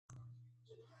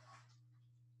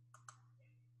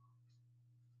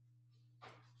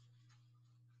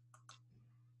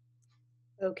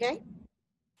Okay.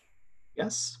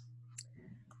 Yes.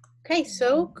 Okay,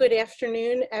 so good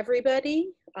afternoon,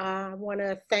 everybody. I want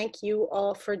to thank you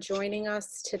all for joining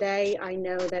us today. I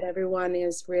know that everyone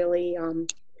is really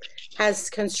has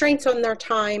constraints on their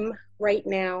time right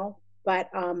now,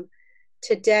 but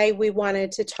today we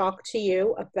wanted to talk to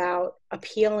you about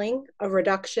appealing a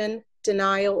reduction,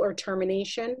 denial, or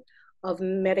termination of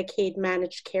Medicaid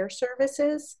managed care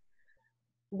services.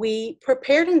 We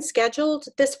prepared and scheduled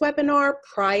this webinar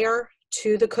prior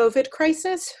to the COVID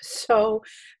crisis. So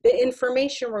the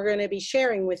information we're going to be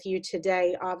sharing with you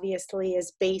today obviously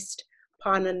is based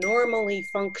upon a normally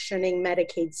functioning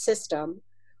Medicaid system,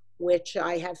 which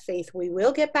I have faith we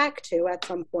will get back to at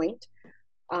some point.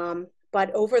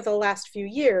 But over the last few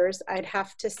years, I'd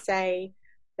have to say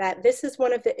that this is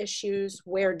one of the issues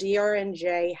where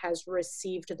DRNJ has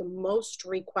received the most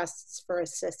requests for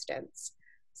assistance.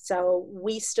 So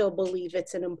we still believe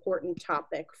it's an important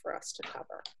topic for us to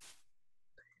cover.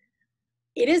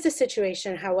 It is a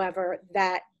situation, however,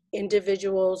 that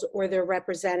individuals or their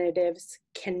representatives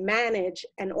can manage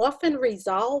and often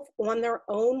resolve on their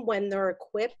own when they're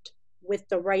equipped with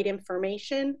the right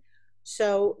information.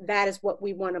 So that is what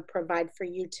we want to provide for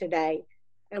you today.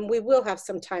 And we will have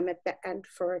some time at the end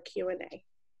for a Q&A.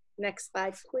 Next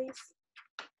slide, please.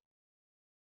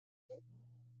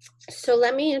 So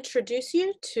let me introduce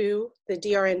you to the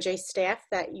DRNJ staff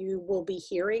that you will be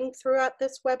hearing throughout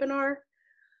this webinar.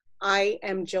 I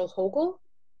am Jill Hogle.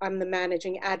 I'm the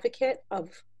managing advocate of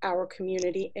our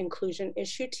Community Inclusion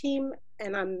Issue Team,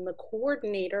 and I'm the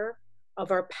coordinator of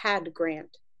our PAD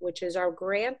grant, which is our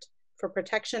grant for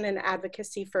protection and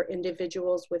advocacy for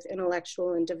individuals with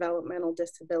intellectual and developmental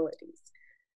disabilities.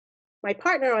 My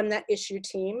partner on that issue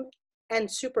team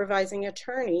and supervising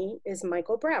attorney is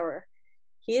Michael Brower.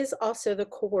 He is also the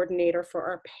coordinator for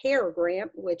our PAIR grant,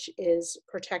 which is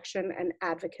protection and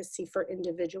advocacy for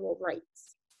individual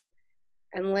rights.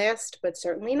 And last but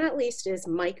certainly not least is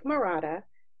Mike Murata,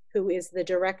 who is the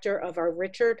director of our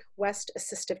Richard West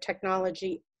Assistive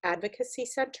Technology Advocacy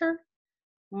Center.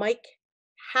 Mike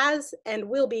has and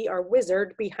will be our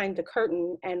wizard behind the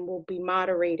curtain and will be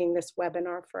moderating this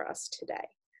webinar for us today.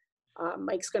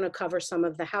 Mike's going to cover some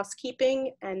of the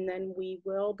housekeeping and then we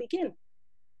will begin.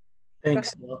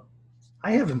 Thanks. Well,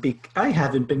 I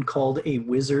haven't been called a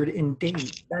wizard in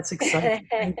days. That's exciting.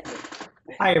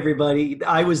 Hi, everybody.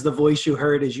 I was the voice you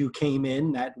heard as you came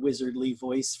in, that wizardly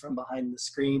voice from behind the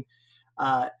screen.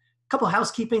 A couple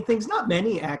housekeeping things, not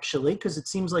many actually, because it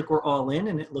seems like we're all in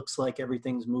and it looks like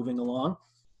everything's moving along.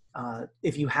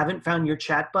 If you haven't found your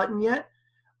chat button yet,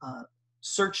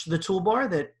 search the toolbar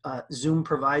that Zoom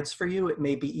provides for you. It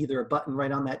may be either a button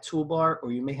right on that toolbar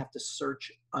or you may have to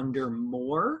search under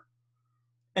More.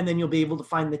 And then you'll be able to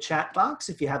find the chat box.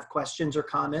 If you have questions or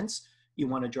comments you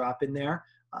want to drop in there.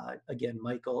 Again,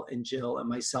 Michael and Jill and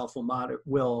myself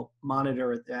will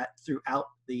monitor that throughout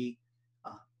the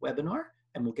webinar,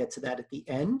 and we'll get to that at the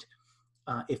end.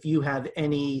 If you have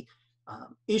any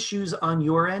issues on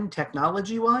your end,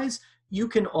 technology-wise, you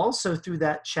can also, through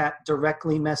that chat,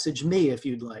 directly message me if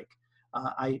you'd like.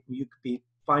 You could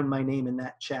find my name in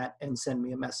that chat and send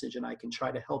me a message, and I can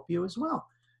try to help you as well.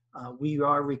 We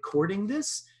are recording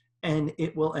this, and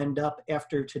it will end up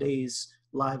after today's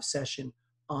live session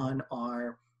on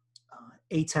our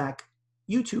ATAC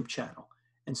YouTube channel.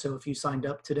 And so if you signed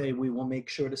up today, we will make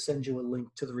sure to send you a link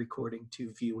to the recording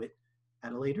to view it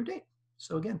at a later date.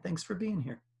 So again, thanks for being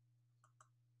here.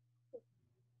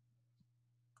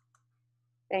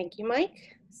 Thank you,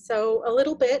 Mike. So a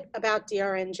little bit about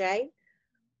DRNJ.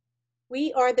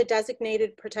 We are the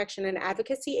designated protection and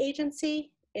advocacy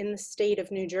agency in the state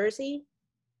of New Jersey.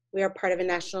 We are part of a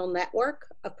national network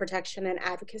of protection and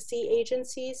advocacy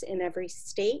agencies in every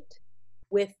state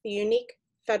with the unique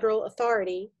federal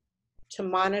authority to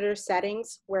monitor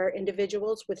settings where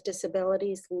individuals with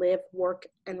disabilities live, work,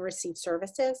 and receive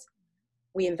services.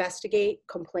 We investigate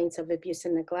complaints of abuse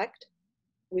and neglect.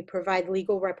 We provide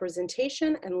legal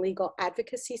representation and legal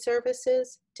advocacy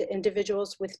services to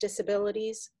individuals with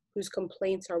disabilities whose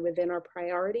complaints are within our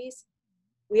priorities.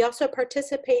 We also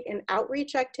participate in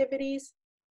outreach activities,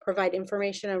 provide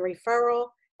information and referral,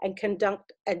 and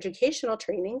conduct educational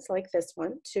trainings like this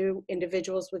one to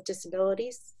individuals with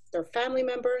disabilities, their family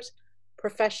members,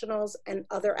 professionals, and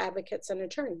other advocates and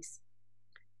attorneys.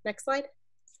 Next slide.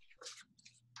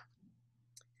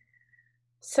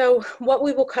 So what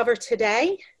we will cover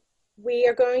today, we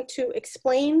are going to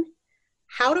explain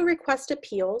how to request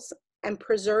appeals and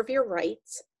preserve your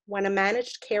rights when a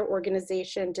managed care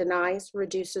organization denies,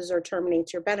 reduces, or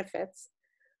terminates your benefits.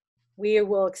 We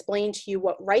will explain to you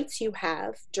what rights you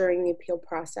have during the appeal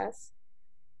process.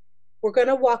 We're going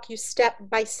to walk you step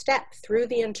by step through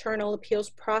the internal appeals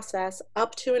process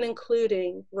up to and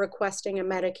including requesting a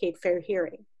Medicaid fair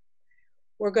hearing.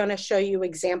 We're going to show you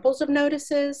examples of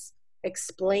notices,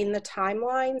 explain the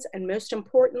timelines, and most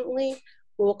importantly,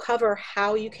 we'll cover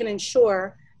how you can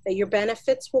ensure that your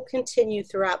benefits will continue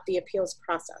throughout the appeals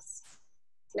process.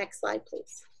 Next slide,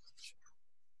 please.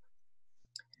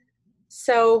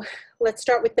 So let's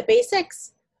start with the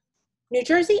basics. New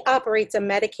Jersey operates a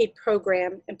Medicaid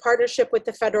program in partnership with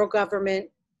the federal government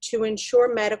to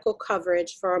ensure medical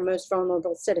coverage for our most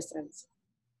vulnerable citizens.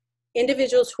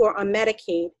 Individuals who are on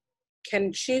Medicaid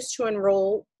can choose to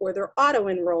enroll or they're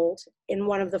auto-enrolled in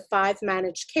one of the 5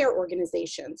 managed care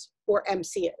organizations, or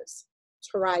MCOs,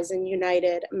 Horizon,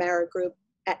 United, Amerigroup,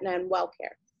 Aetna, and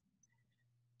WellCare.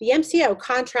 The MCO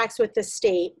contracts with the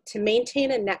state to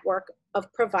maintain a network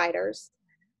of providers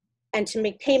and to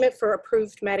make payment for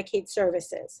approved Medicaid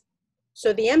services.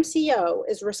 So the MCO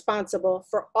is responsible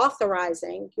for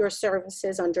authorizing your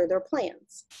services under their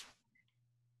plans.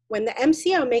 When the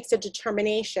MCO makes a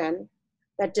determination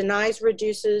that denies,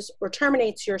 reduces, or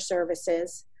terminates your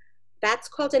services, that's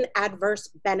called an adverse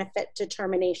benefit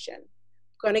determination.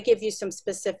 I'm going to give you some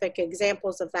specific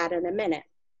examples of that in a minute.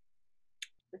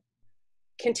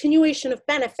 Continuation of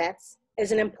benefits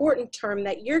is an important term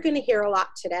that you're going to hear a lot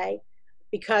today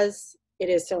because it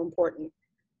is so important.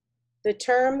 The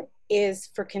term is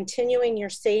for continuing your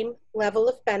same level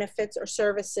of benefits or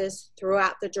services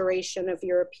throughout the duration of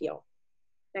your appeal.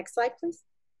 Next slide, please.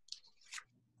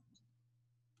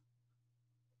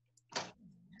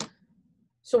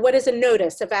 So what is a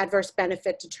notice of adverse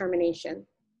benefit determination?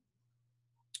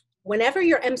 Whenever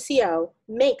your MCO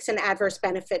makes an adverse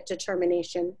benefit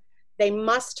determination, they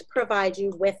must provide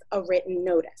you with a written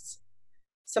notice.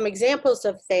 Some examples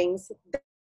of things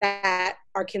that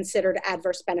are considered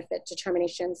adverse benefit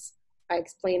determinations I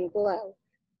explained below.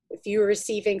 If you're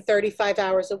receiving 35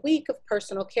 hours a week of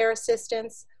personal care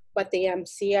assistance, but the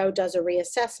MCO does a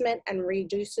reassessment and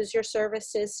reduces your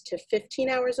services to 15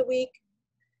 hours a week,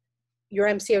 your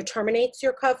MCO terminates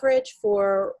your coverage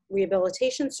for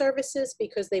rehabilitation services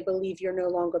because they believe you're no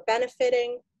longer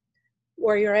benefiting,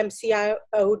 or your MCO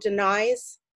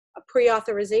denies a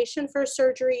pre-authorization for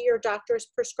surgery your doctor's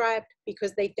prescribed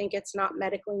because they think it's not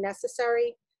medically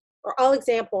necessary, are all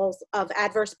examples of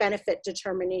adverse benefit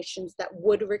determinations that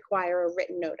would require a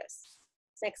written notice.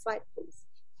 Next slide, please.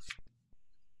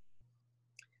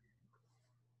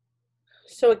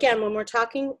 So again, when we're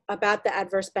talking about the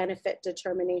adverse benefit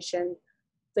determination,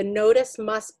 the notice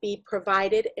must be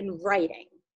provided in writing.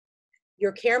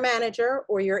 Your care manager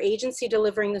or your agency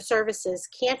delivering the services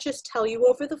can't just tell you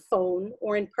over the phone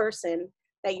or in person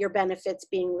that your benefit's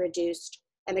being reduced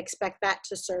and expect that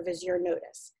to serve as your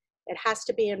notice. It has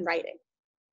to be in writing.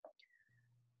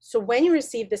 So when you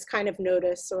receive this kind of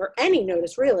notice, or any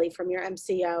notice really from your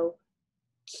MCO,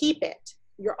 keep it.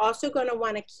 You're also going to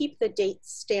want to keep the date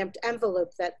stamped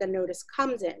envelope that the notice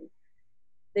comes in.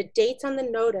 The dates on the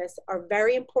notice are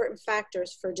very important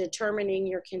factors for determining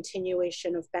your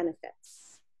continuation of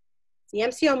benefits. The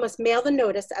MCO must mail the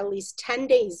notice at least 10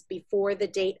 days before the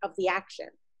date of the action.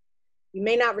 You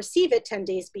may not receive it 10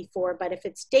 days before, but if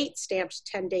it's date stamped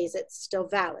 10 days, it's still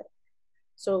valid.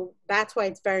 So that's why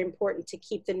it's very important to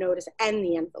keep the notice and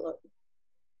the envelope.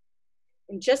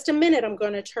 In just a minute, I'm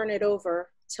going to turn it over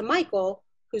to Michael,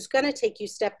 who's going to take you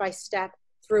step by step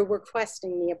through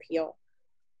requesting the appeal.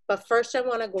 But first, I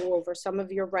want to go over some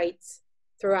of your rights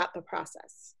throughout the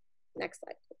process. Next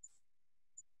slide, please.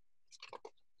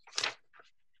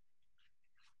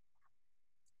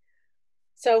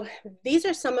 So these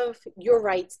are some of your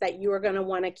rights that you are going to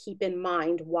want to keep in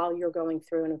mind while you're going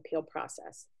through an appeal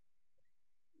process.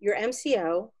 Your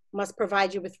MCO must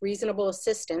provide you with reasonable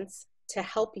assistance to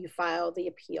help you file the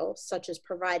appeal, such as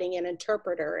providing an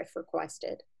interpreter if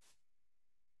requested.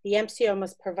 The MCO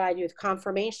must provide you with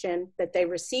confirmation that they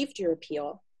received your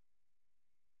appeal.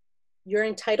 You're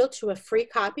entitled to a free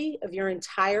copy of your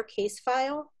entire case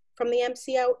file from the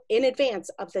MCO in advance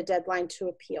of the deadline to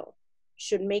appeal. You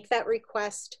should make that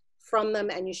request from them,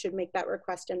 and you should make that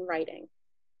request in writing.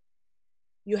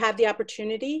 You have the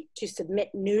opportunity to submit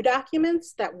new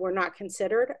documents that were not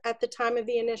considered at the time of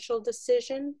the initial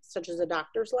decision, such as a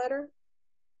doctor's letter.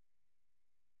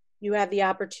 You have the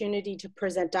opportunity to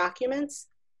present documents,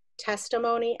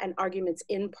 testimony, and arguments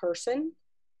in person.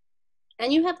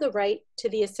 And you have the right to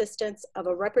the assistance of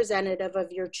a representative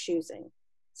of your choosing,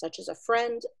 such as a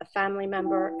friend, a family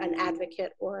member, an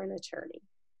advocate, or an attorney.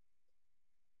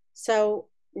 So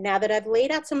now that I've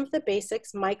laid out some of the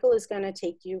basics, Michael is going to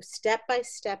take you step by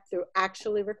step through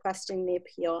actually requesting the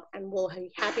appeal, and we'll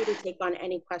be happy to take on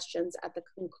any questions at the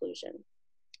conclusion.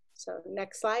 So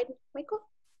next slide, Michael.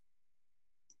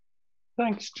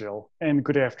 Thanks, Jill, and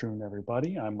good afternoon,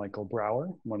 everybody. I'm Michael Brower,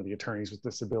 one of the attorneys with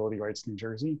Disability Rights New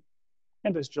Jersey.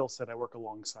 And as Jill said, I work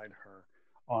alongside her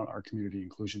on our community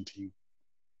inclusion team.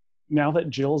 Now that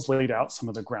Jill's laid out some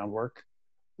of the groundwork,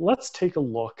 let's take a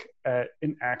look at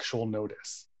an actual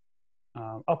notice.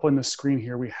 Up on the screen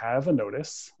here, we have a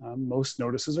notice. Most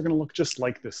notices are going to look just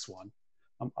like this one.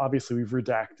 Obviously, we've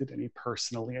redacted any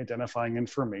personally identifying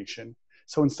information.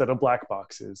 So instead of black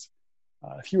boxes,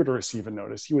 if you were to receive a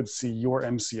notice, you would see your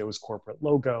MCO's corporate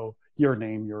logo, your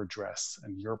name, your address,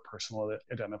 and your personal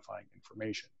identifying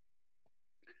information.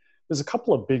 There's a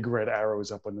couple of big red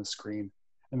arrows up on the screen.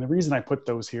 And the reason I put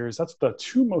those here is that's the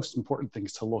two most important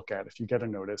things to look at if you get a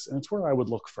notice, and it's where I would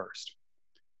look first.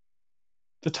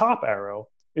 The top arrow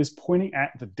is pointing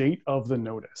at the date of the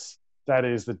notice. That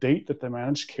is the date that the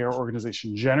managed care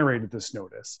organization generated this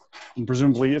notice, and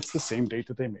presumably it's the same date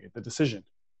that they made the decision.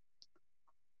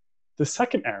 The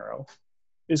second arrow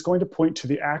is going to point to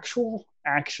the actual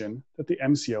action that the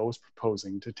MCO is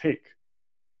proposing to take.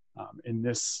 In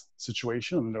this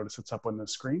situation, and the notice that's up on the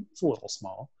screen, it's a little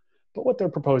small, but what they're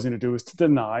proposing to do is to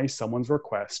deny someone's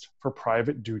request for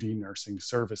private duty nursing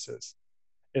services.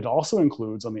 It also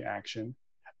includes on the action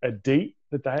a date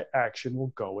that that action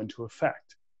will go into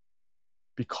effect.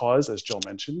 Because, as Jill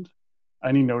mentioned,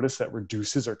 any notice that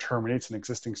reduces or terminates an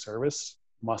existing service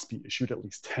must be issued at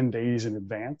least 10 days in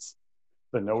advance.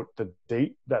 The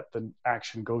date that the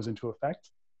action goes into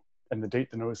effect and the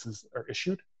date the notices are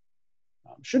issued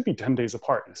should be 10 days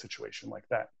apart in a situation like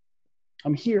that.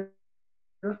 I'm here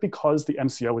because the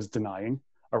MCO is denying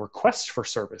a request for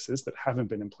services that haven't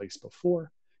been in place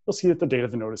before. You'll see that the date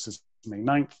of the notice is May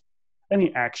 9th.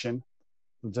 Any action,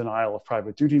 the denial of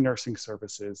private duty nursing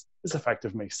services, is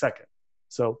effective May 2nd.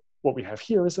 So what we have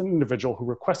here is an individual who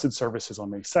requested services on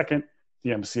May 2nd.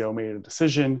 The MCO made a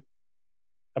decision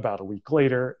about a week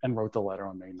later and wrote the letter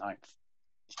on May 9th.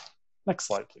 Next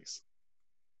slide, please.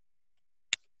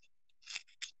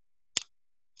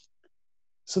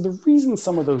 So the reason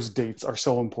some of those dates are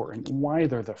so important, why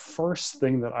they're the first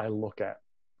thing that I look at,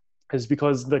 is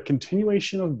because the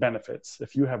continuation of benefits,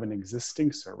 if you have an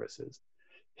existing services,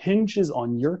 hinges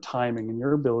on your timing and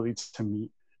your ability to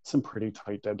meet some pretty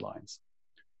tight deadlines.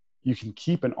 You can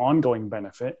keep an ongoing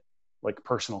benefit, like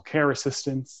personal care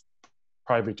assistance,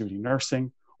 private duty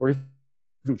nursing, or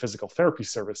even physical therapy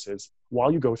services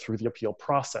while you go through the appeal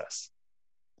process.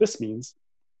 This means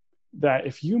that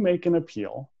if you make an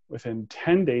appeal within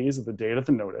 10 days of the date of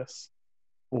the notice,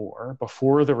 or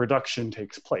before the reduction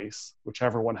takes place,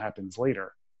 whichever one happens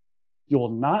later, you will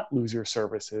not lose your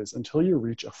services until you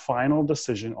reach a final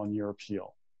decision on your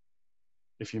appeal.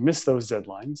 If you miss those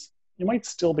deadlines, you might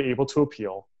still be able to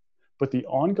appeal, but the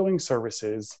ongoing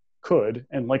services could,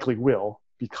 and likely will,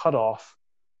 be cut off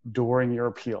during your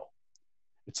appeal.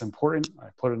 It's important, I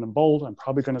put it in bold, I'm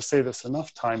probably going to say this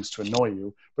enough times to annoy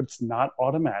you, but it's not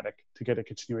automatic to get a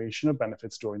continuation of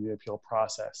benefits during the appeal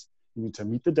process. You need to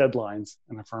meet the deadlines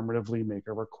and affirmatively make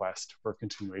a request for a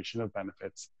continuation of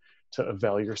benefits to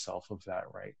avail yourself of that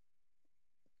right.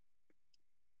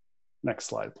 Next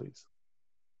slide, please.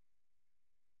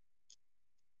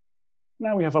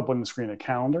 Now we have up on the screen a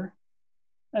calendar.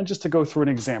 And just to go through an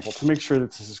example to make sure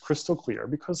that this is crystal clear,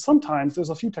 because sometimes there's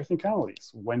a few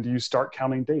technicalities. When do you start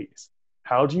counting days?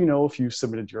 How do you know if you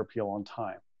submitted your appeal on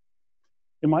time?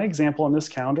 In my example on this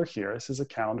calendar here, this is a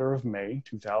calendar of May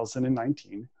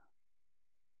 2019.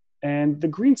 And the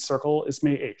green circle is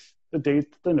May 8th, the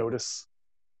date the notice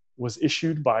was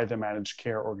issued by the managed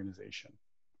care organization.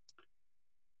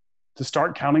 To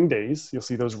start counting days, you'll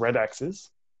see those red X's.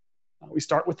 We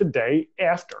start with the day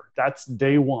after. That's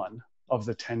day one of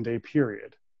the 10-day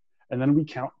period. And then we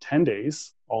count 10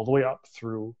 days all the way up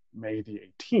through May the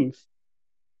 18th,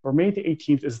 or May the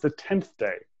 18th is the 10th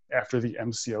day after the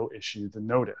MCO issued the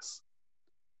notice.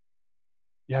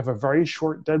 You have a very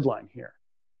short deadline here.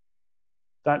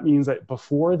 That means that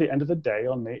before the end of the day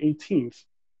on May 18th,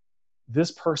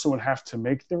 this person would have to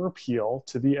make their appeal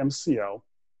to the MCO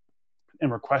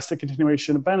and request a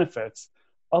continuation of benefits.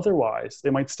 Otherwise, they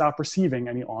might stop receiving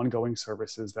any ongoing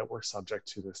services that were subject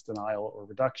to this denial or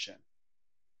reduction.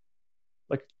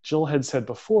 Like Jill had said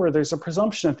before, there's a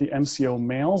presumption that the MCO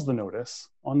mails the notice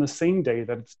on the same day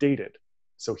that it's dated.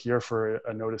 So here for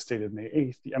a notice dated May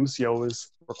 8th, the MCO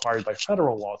is required by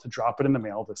federal law to drop it in the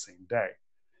mail the same day.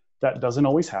 That doesn't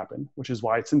always happen, which is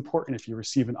why it's important if you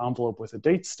receive an envelope with a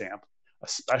date stamp,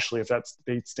 especially if that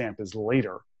date stamp is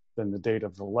later than the date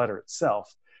of the letter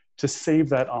itself, to save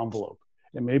that envelope.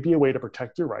 It may be a way to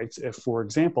protect your rights if, for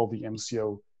example, the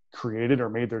MCO created or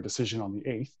made their decision on the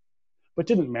 8th, but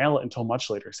didn't mail it until much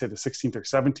later, say the 16th or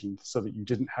 17th, so that you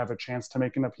didn't have a chance to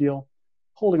make an appeal,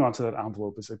 holding onto that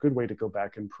envelope is a good way to go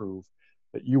back and prove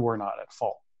that you were not at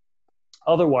fault.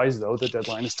 Otherwise, though, the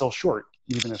deadline is still short.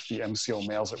 Even if the MCO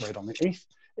mails it right on the 8th,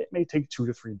 it may take 2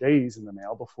 to 3 days in the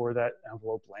mail before that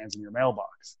envelope lands in your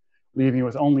mailbox, leaving you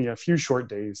with only a few short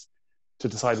days to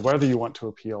decide whether you want to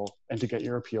appeal and to get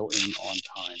your appeal in on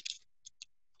time.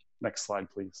 Next slide,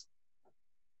 please.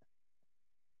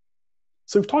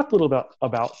 So we've talked a little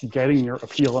about getting your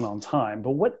appeal in on time,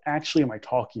 but what actually am I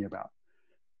talking about?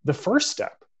 The first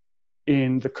step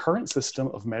in the current system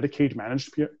of Medicaid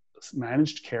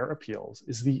managed care appeals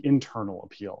is the internal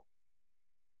appeal.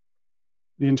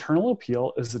 The internal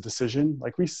appeal is a decision,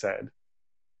 like we said,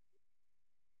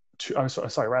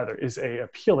 is a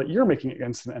appeal that you're making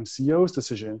against an MCO's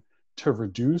decision to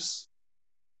reduce,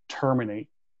 terminate,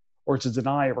 or to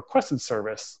deny a requested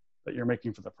service that you're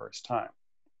making for the first time.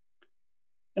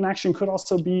 An action could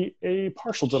also be a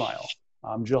partial denial.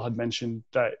 Jill had mentioned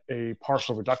that a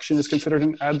partial reduction is considered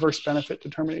an adverse benefit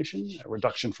determination, a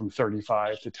reduction from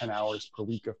 35 to 10 hours per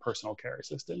week of personal care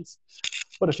assistance.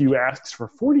 But if you asked for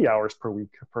 40 hours per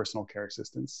week of personal care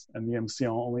assistance and the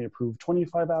MCO only approved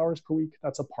 25 hours per week,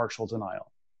 that's a partial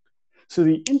denial. So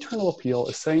the internal appeal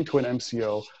is saying to an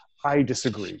MCO, I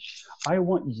disagree. I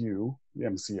want you, the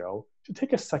MCO, to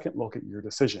take a second look at your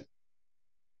decision.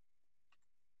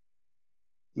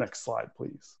 Next slide,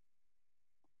 please.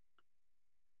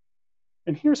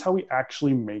 And here's how we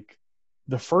actually make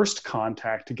the first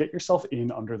contact to get yourself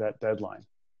in under that deadline.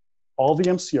 All the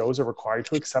MCOs are required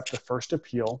to accept the first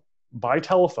appeal by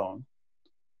telephone,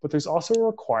 but there's also a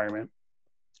requirement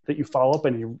that you follow up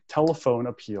any telephone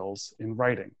appeals in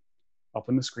writing. Up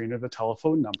on the screen are the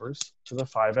telephone numbers for the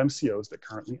 5 MCOs that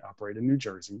currently operate in New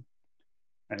Jersey.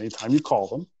 Anytime you call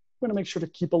them, you're going to make sure to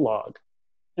keep a log.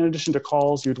 In addition to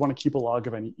calls, you'd want to keep a log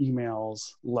of any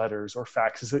emails, letters, or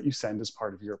faxes that you send as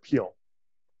part of your appeal.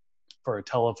 For a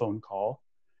telephone call,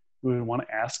 you would want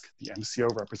to ask the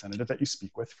MCO representative that you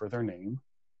speak with for their name,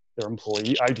 their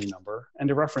employee ID number, and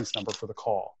a reference number for the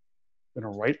call. You're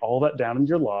going to write all that down in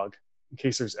your log in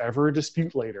case there's ever a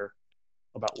dispute later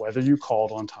about whether you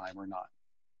called on time or not.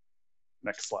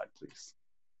 Next slide, please.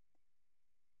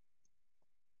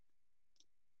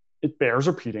 It bears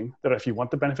repeating that if you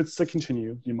want the benefits to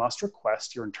continue, you must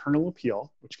request your internal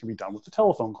appeal, which can be done with the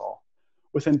telephone call,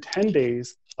 within 10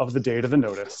 days of the date of the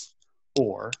notice,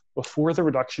 or before the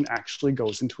reduction actually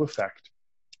goes into effect,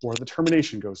 or the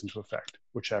termination goes into effect,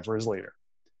 whichever is later.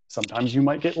 Sometimes you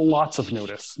might get lots of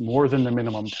notice, more than the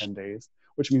minimum 10 days,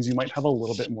 which means you might have a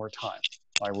little bit more time.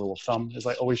 My rule of thumb is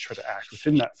I always try to act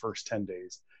within that first 10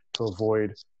 days to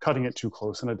avoid cutting it too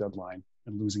close on a deadline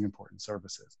and losing important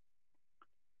services.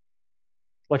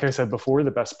 Like I said before,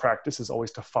 the best practice is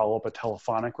always to follow up a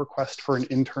telephonic request for an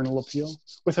internal appeal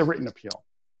with a written appeal.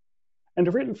 And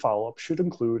a written follow-up should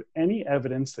include any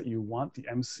evidence that you want the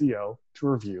MCO to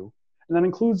review. And that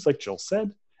includes, like Jill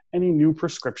said, any new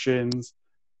prescriptions,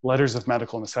 letters of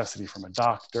medical necessity from a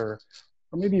doctor,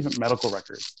 or maybe even medical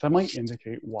records that might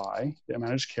indicate why the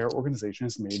managed care organization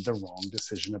has made the wrong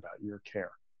decision about your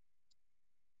care.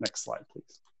 Next slide,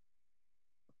 please.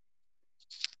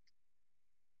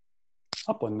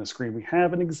 Up on the screen, we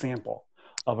have an example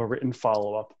of a written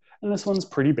follow-up. And this one's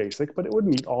pretty basic, but it would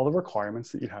meet all the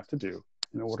requirements that you'd have to do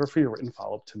in order for your written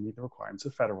follow-up to meet the requirements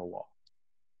of federal law.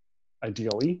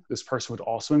 Ideally, this person would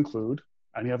also include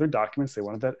any other documents they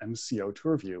wanted that MCO to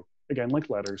review, again, like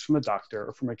letters from a doctor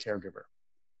or from a caregiver.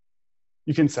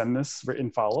 You can send this written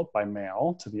follow-up by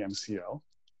mail to the MCO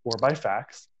or by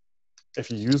fax. If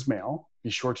you use mail,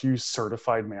 be sure to use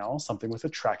certified mail, something with a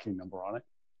tracking number on it.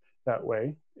 That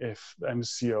way, if the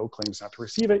MCO claims not to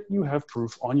receive it, you have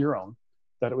proof on your own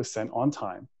that it was sent on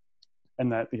time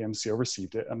and that the MCO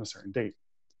received it on a certain date.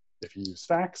 If you use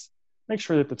fax, make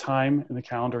sure that the time and the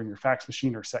calendar in your fax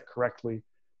machine are set correctly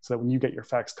so that when you get your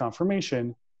fax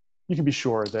confirmation, you can be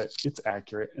sure that it's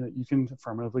accurate and that you can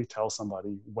affirmatively tell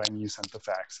somebody when you sent the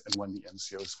fax and when the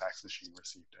MCO's fax machine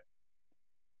received it.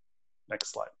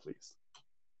 Next slide, please.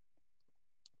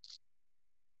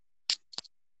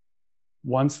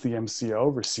 Once the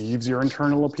MCO receives your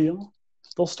internal appeal,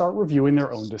 they'll start reviewing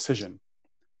their own decision.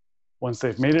 Once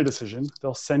they've made a decision,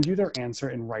 they'll send you their answer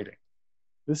in writing.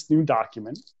 This new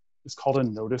document is called a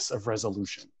notice of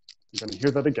resolution. You're going to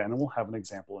hear that again, and we'll have an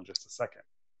example in just a second.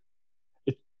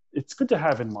 It's good to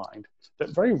have in mind that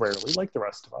very rarely, like the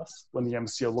rest of us, when the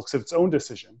MCO looks at its own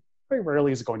decision, very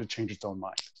rarely is it going to change its own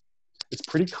mind. It's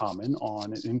pretty common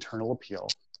on an internal appeal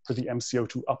for the MCO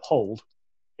to uphold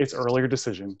its earlier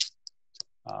decision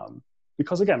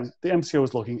because, again, the MCO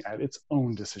is looking at its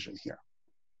own decision here.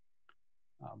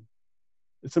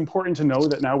 It's important to know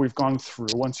that now we've gone through,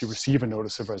 once you receive a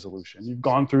notice of resolution, you've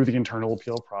gone through the internal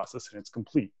appeal process and it's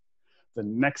complete. The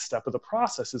next step of the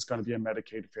process is going to be a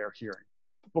Medicaid fair hearing.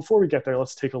 But before we get there,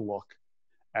 let's take a look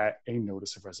at a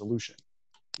notice of resolution.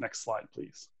 Next slide,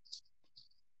 please.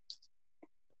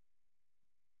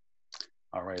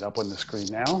 All right, up on the screen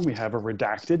now, we have a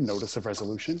redacted notice of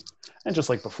resolution. And just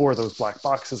like before, those black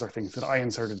boxes are things that I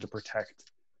inserted to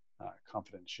protect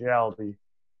confidentiality.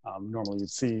 Normally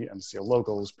you'd see MCO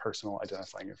logos, personal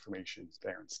identifying information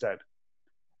there instead.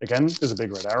 Again, there's a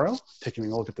big red arrow, taking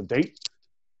a look at the date.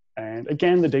 And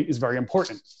again, the date is very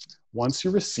important. Once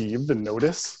you receive the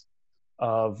notice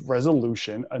of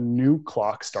resolution, a new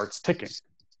clock starts ticking.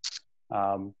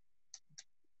 That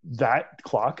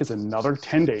clock is another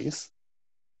 10 days.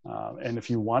 And if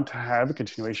you want to have a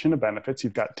continuation of benefits,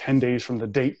 you've got 10 days from the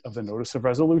date of the notice of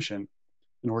resolution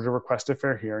in order to request a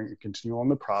fair hearing and continue on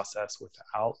the process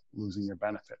without losing your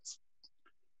benefits.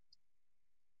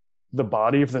 The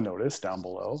body of the notice down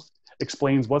below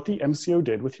explains what the MCO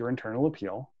did with your internal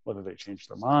appeal, whether they changed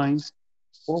their mind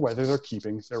or whether they're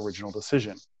keeping their original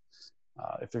decision.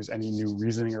 If there's any new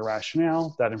reasoning or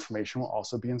rationale, that information will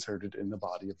also be inserted in the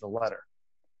body of the letter.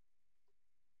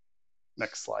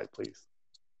 Next slide, please.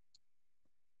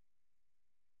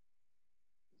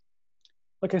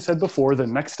 Like I said before, the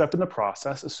next step in the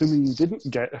process, assuming you didn't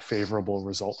get a favorable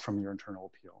result from your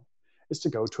internal appeal, is to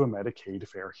go to a Medicaid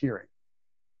fair hearing.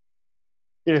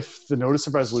 If the notice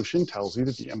of resolution tells you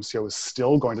that the MCO is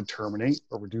still going to terminate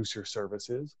or reduce your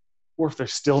services, or if they're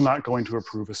still not going to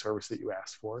approve a service that you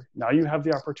asked for, now you have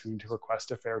the opportunity to request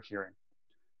a fair hearing.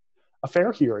 A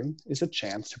fair hearing is a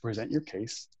chance to present your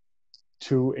case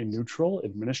to a neutral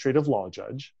administrative law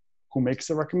judge who makes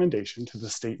a recommendation to the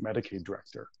state Medicaid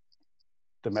director.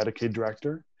 The Medicaid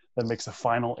director then makes a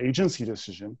final agency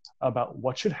decision about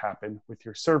what should happen with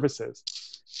your services.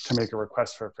 To make a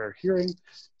request for a fair hearing,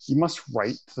 you must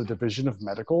write to the Division of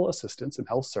Medical Assistance and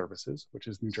Health Services, which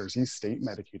is New Jersey's state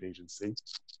Medicaid agency.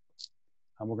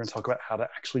 And we're going to talk about how to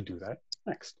actually do that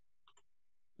next.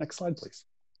 Next slide, please.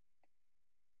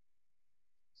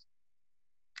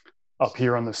 Up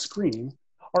here on the screen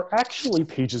are actually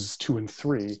pages 2 and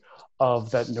 3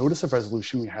 of that notice of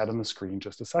resolution we had on the screen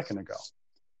just a second ago.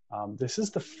 This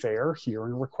is the fair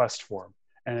hearing request form,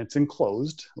 and it's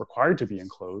enclosed, required to be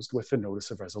enclosed with the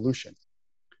notice of resolution.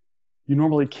 You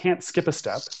normally can't skip a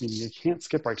step, meaning you can't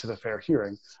skip right to the fair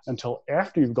hearing until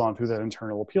after you've gone through that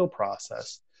internal appeal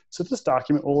process. So this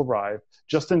document will arrive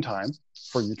just in time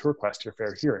for you to request your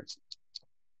fair hearing.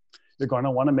 You're going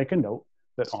to want to make a note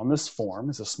that on this form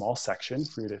is a small section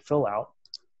for you to fill out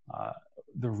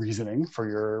the reasoning for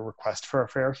your request for a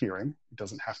fair hearing. It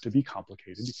doesn't have to be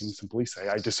complicated. You can simply say,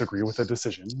 I disagree with the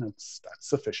decision. That's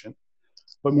sufficient.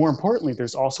 But more importantly,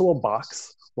 there's also a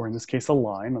box, or in this case, a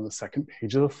line on the second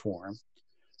page of the form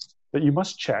that you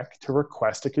must check to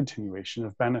request a continuation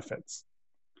of benefits.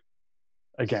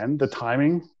 Again, the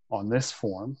timing on this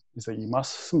form is that you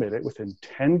must submit it within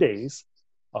 10 days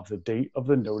of the date of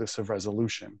the notice of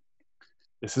resolution.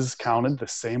 This is counted the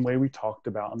same way we talked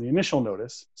about on the initial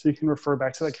notice, so you can refer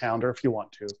back to the calendar if you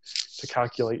want to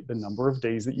calculate the number of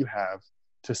days that you have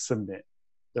to submit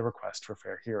the request for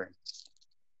fair hearing.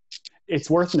 It's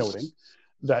worth noting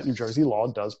that New Jersey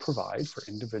law does provide for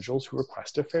individuals who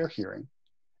request a fair hearing.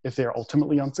 If they are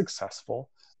ultimately unsuccessful,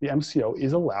 the MCO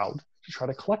is allowed to try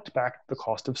to collect back the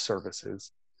cost of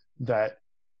services that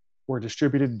were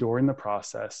distributed during the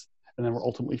process and then were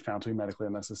ultimately found to be medically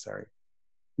unnecessary.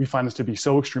 We find this to be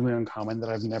so extremely uncommon that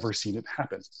I've never seen it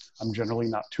happen. I'm generally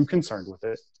not too concerned with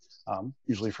it.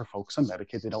 Usually for folks on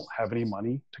Medicaid, they don't have any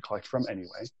money to collect from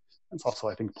anyway. It's also,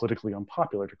 I think, politically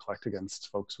unpopular to collect against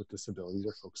folks with disabilities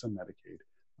or folks on Medicaid.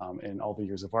 In all the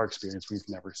years of our experience, we've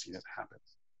never seen it happen.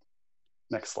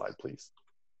 Next slide, please.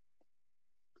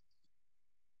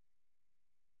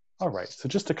 All right, so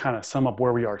just to kind of sum up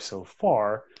where we are so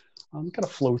far, we've got a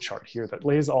flow chart here that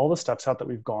lays all the steps out that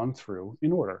we've gone through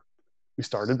in order. We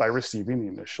started by receiving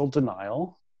the initial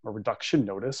denial or reduction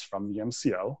notice from the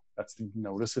MCO. That's the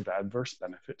Notice of Adverse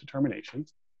Benefit Determination.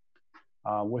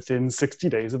 Within 60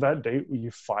 days of that date, we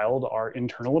filed our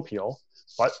internal appeal,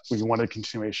 but we wanted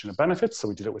continuation of benefits, so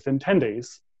we did it within 10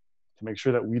 days to make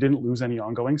sure that we didn't lose any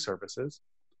ongoing services.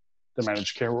 The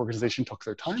managed care organization took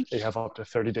their time. They have up to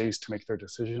 30 days to make their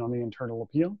decision on the internal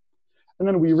appeal. And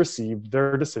then we received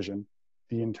their decision,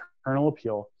 the internal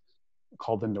appeal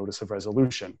called the Notice of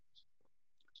Resolution.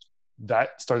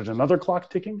 That started another clock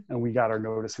ticking, and we got our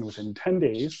notice in within 10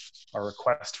 days, our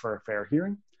request for a fair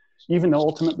hearing. Even though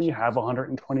ultimately you have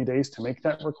 120 days to make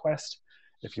that request,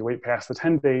 if you wait past the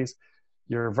 10 days,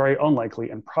 you're very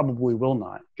unlikely and probably will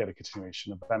not get a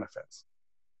continuation of benefits.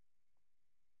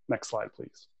 Next slide,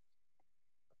 please.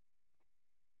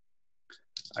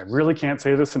 I really can't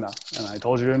say this enough, and I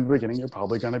told you in the beginning, you're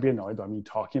probably going to be annoyed by me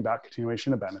talking about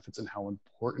continuation of benefits and how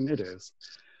important it is.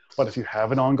 But if you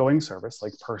have an ongoing service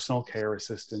like personal care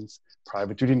assistance,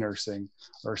 private duty nursing,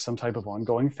 or some type of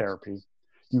ongoing therapy,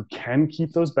 you can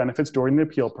keep those benefits during the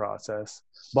appeal process,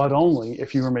 but only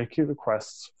if you are making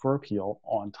requests for appeal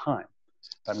on time.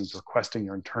 That means requesting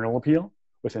your internal appeal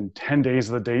within 10 days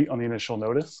of the date on the initial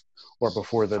notice, or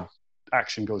before the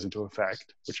action goes into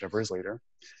effect, whichever is later,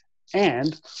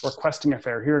 and requesting a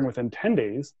fair hearing within 10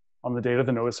 days on the date of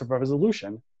the notice of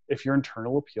resolution if your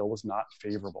internal appeal was not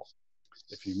favorable.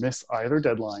 If you miss either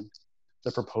deadline,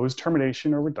 the proposed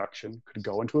termination or reduction could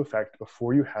go into effect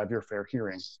before you have your fair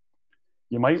hearing.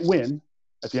 You might win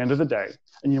at the end of the day,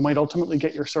 and you might ultimately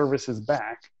get your services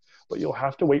back, but you'll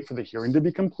have to wait for the hearing to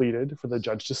be completed, for the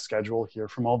judge to schedule, hear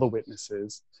from all the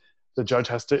witnesses. The judge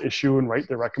has to issue and write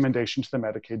the recommendation to the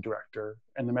Medicaid director,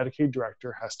 and the Medicaid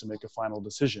director has to make a final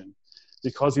decision.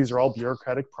 Because these are all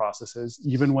bureaucratic processes,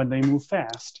 even when they move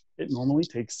fast, it normally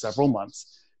takes several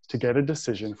months to get a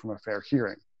decision from a fair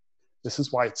hearing. This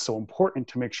is why it's so important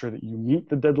to make sure that you meet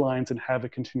the deadlines and have a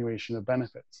continuation of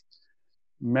benefits.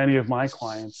 Many of my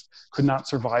clients could not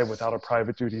survive without a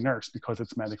private duty nurse because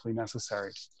it's medically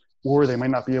necessary, or they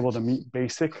might not be able to meet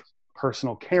basic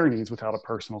personal care needs without a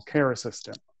personal care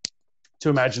assistant. To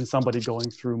imagine somebody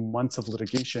going through months of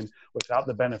litigation without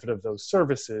the benefit of those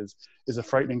services is a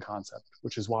frightening concept,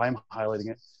 which is why I'm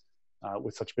highlighting it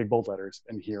with such big bold letters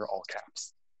and here all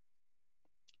caps.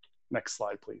 Next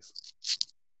slide, please.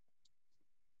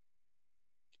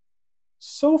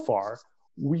 So far,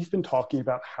 we've been talking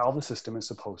about how the system is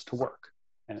supposed to work.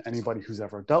 And anybody who's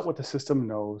ever dealt with the system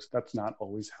knows that's not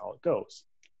always how it goes.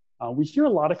 We hear a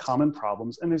lot of common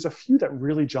problems, and there's a few that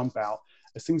really jump out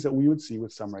as things that we would see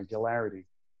with some regularity.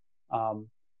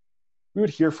 We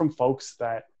would hear from folks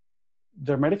that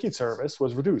their Medicaid service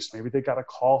was reduced. Maybe they got a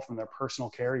call from their personal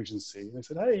care agency. And they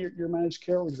said, hey, your managed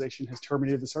care organization has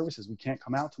terminated the services. We can't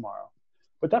come out tomorrow.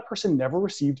 But that person never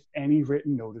received any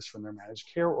written notice from their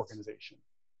managed care organization.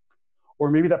 Or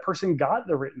maybe that person got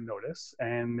the written notice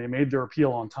and they made their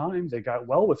appeal on time. They got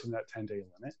well within that 10-day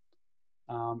limit.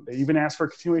 They even asked for a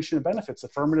continuation of benefits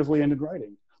affirmatively and in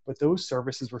writing, but those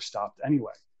services were stopped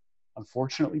anyway.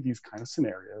 Unfortunately, these kind of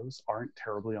scenarios aren't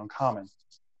terribly uncommon.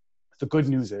 The good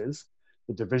news is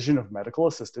the Division of Medical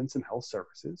Assistance and Health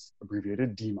Services,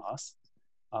 abbreviated DMAS,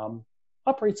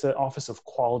 operates an Office of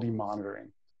Quality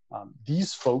Monitoring.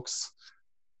 These folks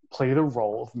play the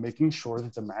role of making sure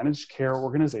that the managed care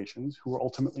organizations, who are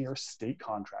ultimately our state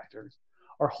contractors,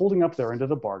 are holding up their end of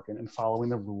the bargain and following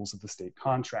the rules of the state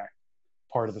contract.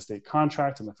 Part of the state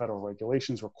contract and the federal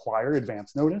regulations require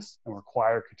advance notice and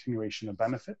require continuation of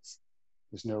benefits.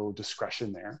 There's no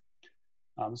discretion there.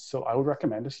 So I would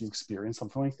recommend, if you experience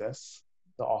something like this,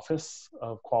 the Office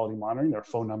of Quality Monitoring, their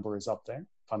phone number is up there.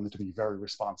 I find them to be very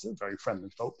responsive, very friendly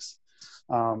folks.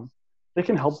 They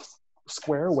can help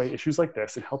square away issues like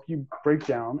this and help you break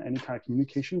down any kind of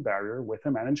communication barrier with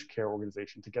a managed care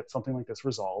organization to get something like this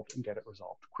resolved and get it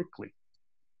resolved quickly.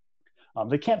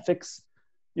 They can't fix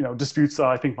disputes.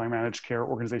 I think my managed care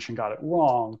organization got it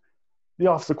wrong. The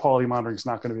Office of Quality Monitoring is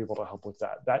not going to be able to help with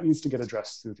that. That needs to get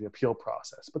addressed through the appeal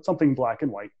process. But something black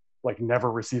and white, like never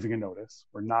receiving a notice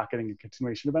or not getting a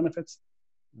continuation of benefits,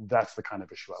 that's the kind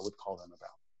of issue I would call them about.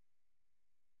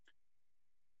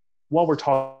 While we're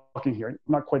talking here, I'm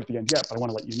not quite at the end yet, but I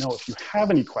want to let you know if you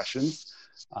have any questions,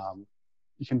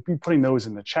 you can be putting those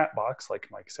in the chat box. Like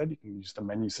Mike said, you can use the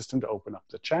menu system to open up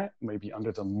the chat, maybe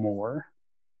under the More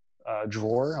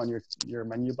drawer on your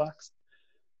menu box.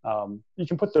 You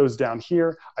can put those down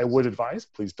here. I would advise,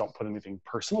 please don't put anything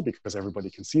personal because everybody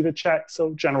can see the chat.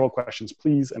 So general questions,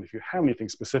 please. And if you have anything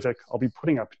specific, I'll be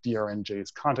putting up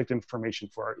DRNJ's contact information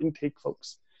for our intake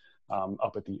folks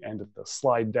up at the end of the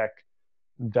slide deck.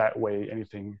 That way,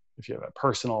 anything, if you have a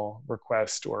personal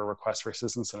request or a request for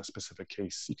assistance in a specific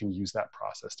case, you can use that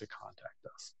process to contact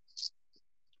us.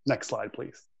 Next slide,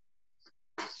 please.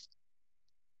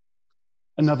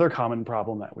 Another common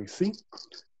problem that we see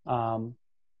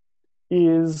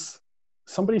is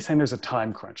somebody saying there's a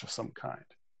time crunch of some kind.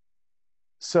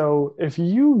 So if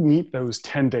you meet those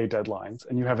 10-day deadlines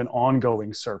and you have an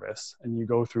ongoing service and you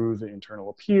go through the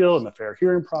internal appeal and the fair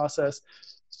hearing process,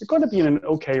 you're going to be in an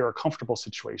okay or a comfortable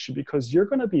situation because you're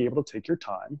going to be able to take your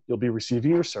time. You'll be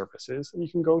receiving your services and you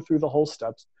can go through the whole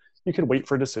steps. You can wait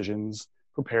for decisions,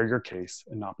 prepare your case,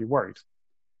 and not be worried.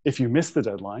 If you miss the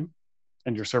deadline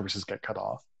and your services get cut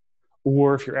off,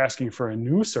 or if you're asking for a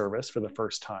new service for the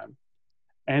first time,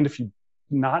 and if you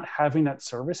not having that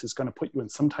service is going to put you in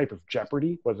some type of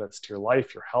jeopardy, whether that's to your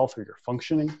life, your health, or your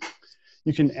functioning,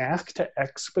 you can ask to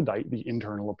expedite the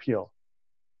internal appeal.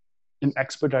 An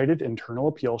expedited internal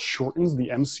appeal shortens the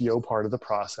MCO part of the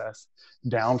process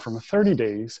down from 30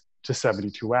 days to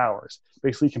 72 hours.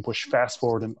 Basically, you can push fast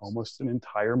forward in almost an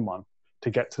entire month to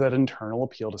get to that internal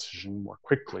appeal decision more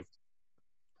quickly.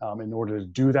 In order to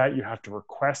do that, you have to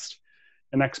request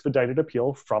an expedited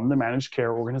appeal from the managed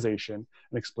care organization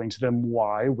and explain to them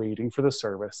why waiting for the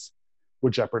service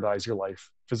would jeopardize your life,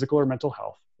 physical or mental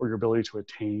health, or your ability to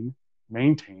attain,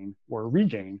 maintain, or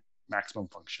regain maximum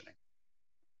functioning.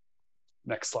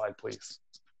 Next slide, please.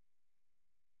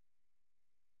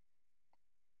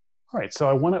 All right, so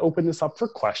I want to open this up for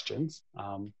questions.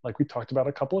 Like we talked about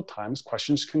a couple of times,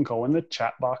 questions can go in the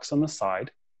chat box on the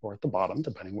side or at the bottom,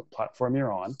 depending what platform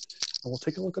you're on. And we'll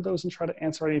take a look at those and try to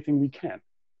answer anything we can.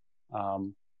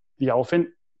 The elephant,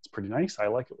 it's pretty nice. I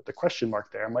like it with the question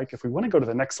mark there. Mike, if we want to go to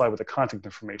the next slide with the contact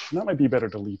information, that might be better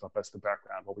to leave up as the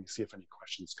background while we see if any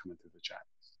questions come in through the chat.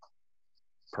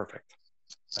 Perfect,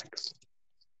 thanks.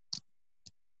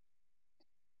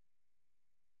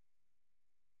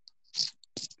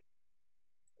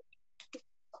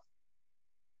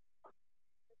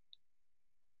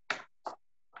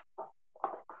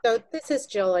 So this is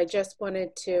Jill. I just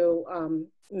wanted to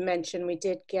mention we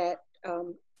did get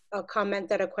a comment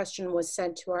that a question was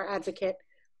sent to our advocate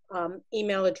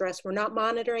email address. We're not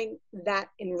monitoring that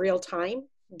in real time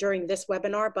during this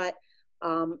webinar, but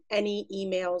any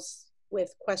emails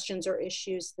with questions or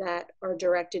issues that are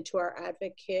directed to our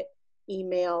advocate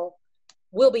email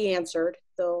will be answered.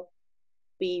 They'll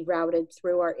be routed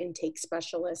through our intake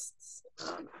specialists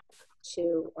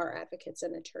to our advocates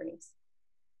and attorneys.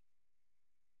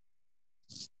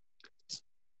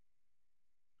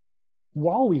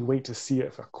 While we wait to see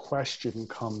if a question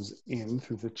comes in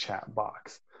through the chat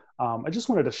box, I just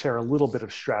wanted to share a little bit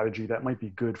of strategy that might be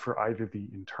good for either the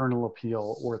internal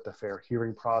appeal or at the fair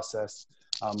hearing process,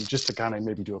 just to kind of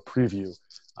maybe do a preview.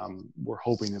 We're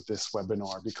hoping that this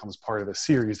webinar becomes part of a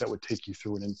series that would take you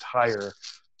through an entire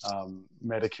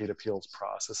Medicaid appeals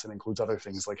process and includes other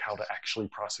things like how to actually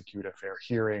prosecute a fair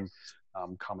hearing,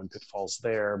 common pitfalls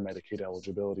there, Medicaid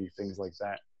eligibility, things like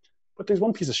that. But there's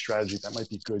one piece of strategy that might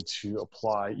be good to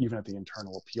apply even at the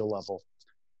internal appeal level.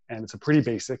 And it's a pretty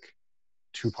basic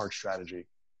two-part strategy.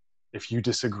 If you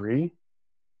disagree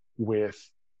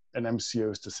with an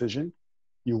MCO's decision,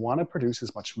 you want to produce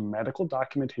as much medical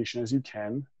documentation as you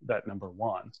can that, number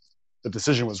one, the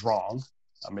decision was wrong.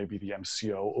 Maybe the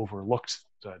MCO overlooked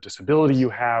the disability you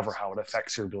have or how it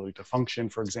affects your ability to function.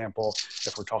 For example,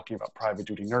 if we're talking about private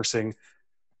duty nursing,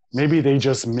 maybe they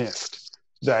just missed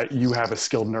that you have a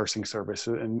skilled nursing service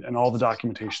and all the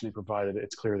documentation they provided,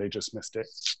 it's clear they just missed it.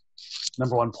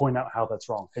 Number one, point out how that's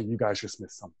wrong. Hey, you guys just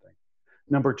missed something.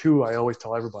 Number two, I always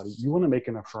tell everybody, you want to make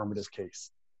an affirmative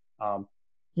case.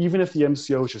 Even if the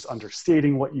MCO is just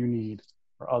understating what you need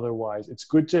or otherwise, it's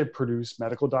good to produce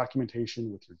medical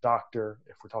documentation with your doctor.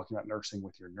 If we're talking about nursing,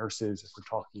 with your nurses. If we're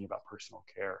talking about personal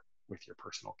care, with your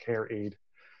personal care aide,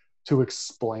 to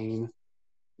explain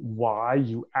why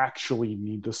you actually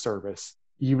need the service,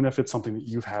 even if it's something that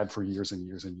you've had for years and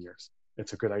years and years.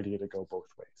 It's a good idea to go both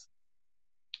ways.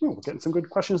 Oh, we're getting some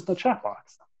good questions in the chat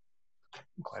box. I'm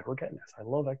glad we're getting this. I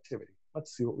love activity.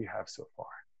 Let's see what we have so far.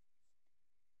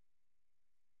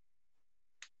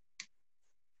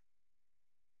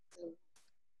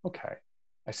 Okay,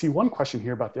 I see one question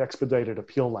here about the expedited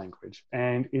appeal language,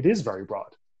 and it is very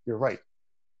broad. You're right.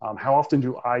 How often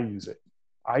do I use it?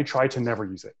 I try to never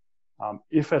use it.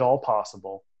 If at all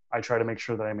possible, I try to make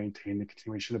sure that I maintain the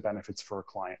continuation of benefits for a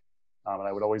client. And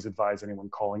I would always advise anyone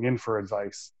calling in for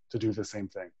advice to do the same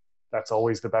thing. That's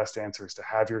always the best answer, is to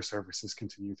have your services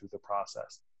continue through the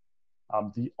process.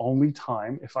 The only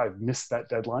time, if I've missed that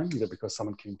deadline, either because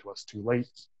someone came to us too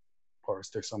late, or if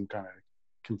there's some kind of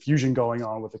confusion going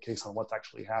on with the case on what's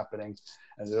actually happening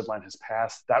and the deadline has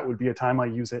passed, that would be a time I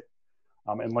use it.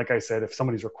 And like I said, if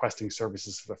somebody's requesting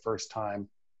services for the first time,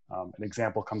 an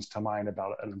example comes to mind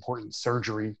about an important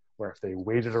surgery where if they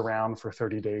waited around for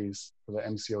 30 days for the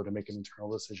MCO to make an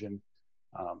internal decision,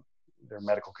 their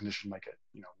medical condition might get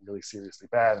really seriously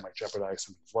bad and might jeopardize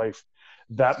someone's life.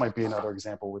 That might be another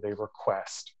example where they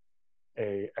request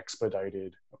a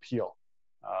expedited appeal.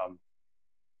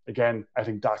 Again, I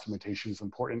think documentation is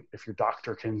important. If your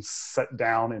doctor can set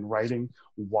down in writing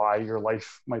why your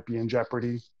life might be in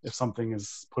jeopardy if something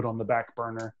is put on the back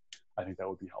burner, I think that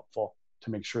would be helpful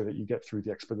to make sure that you get through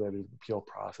the expedited appeal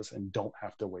process and don't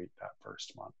have to wait that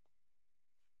first month.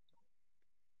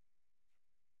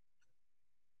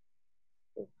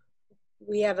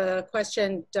 We have a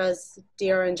question, does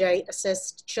DRNJ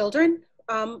assist children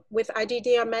with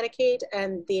IDD on Medicaid?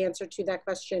 And the answer to that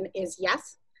question is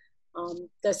yes.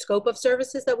 The scope of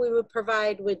services that we would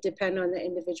provide would depend on the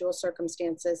individual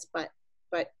circumstances, but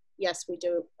yes, we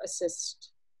do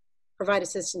provide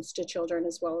assistance to children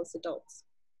as well as adults.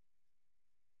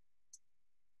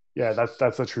 Yeah,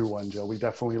 that's a true one, Jill. We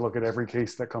definitely look at every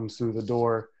case that comes through the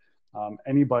door.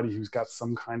 Anybody who's got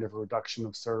some kind of a reduction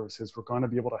of services, we're going to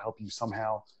be able to help you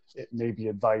somehow. It may be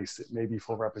advice, it may be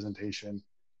full representation.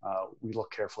 We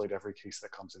look carefully at every case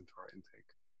that comes into our intake.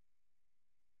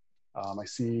 I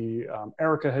see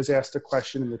Erica has asked a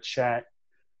question in the chat.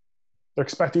 They're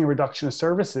expecting a reduction of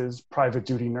services, private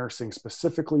duty nursing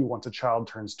specifically, once a child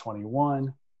turns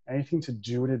 21. Anything to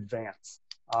do in advance?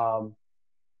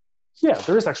 Yeah,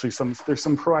 there's actually some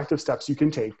proactive steps you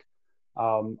can take.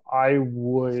 I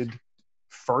would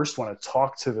first want to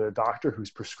talk to the doctor who's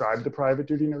prescribed the private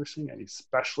duty nursing, any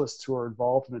specialists who are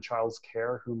involved in the child's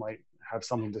care who might have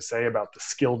something to say about the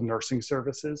skilled nursing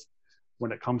services.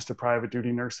 When it comes to private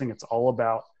duty nursing, it's all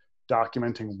about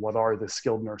documenting what are the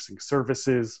skilled nursing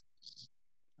services,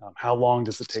 how long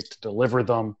does it take to deliver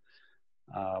them.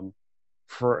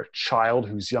 For a child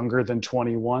who's younger than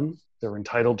 21, they're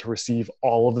entitled to receive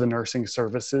all of the nursing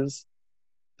services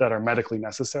that are medically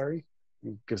necessary.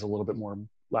 It gives a little bit more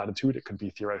latitude. It could be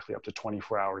theoretically up to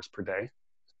 24 hours per day.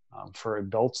 For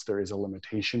adults, there is a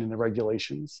limitation in the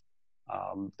regulations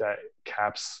that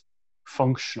caps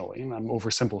functionally, and I'm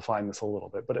oversimplifying this a little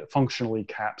bit, but it functionally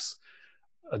caps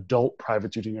adult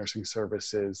private duty nursing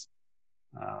services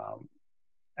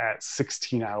at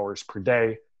 16 hours per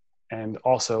day. And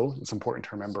also, it's important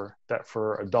to remember that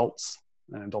for adults,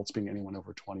 and adults being anyone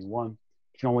over 21,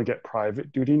 you can only get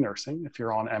private duty nursing if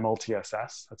you're on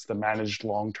MLTSS, that's the Managed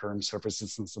Long-Term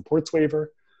Services and Supports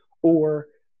waiver, or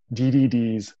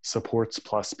DDD's Supports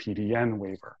Plus PDN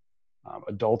waiver.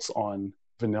 Adults on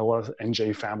vanilla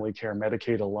NJ Family Care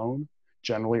Medicaid alone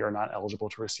generally are not eligible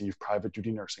to receive private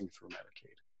duty nursing through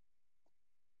Medicaid.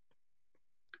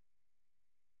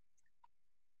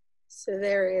 So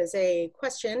there is a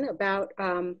question about,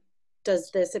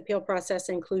 does this appeal process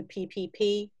include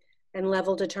PPP and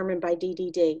level determined by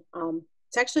DDD?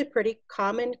 It's actually a pretty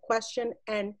common question,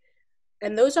 and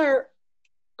those are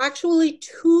actually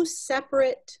two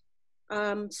separate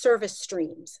service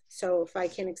streams. So if I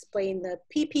can explain, the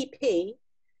PPP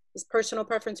is Personal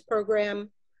Preference Program,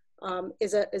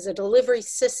 is a delivery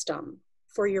system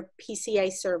for your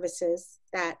PCA services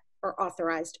that are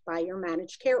authorized by your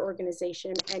managed care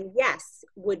organization, and yes,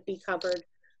 would be covered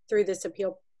through this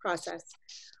appeal process.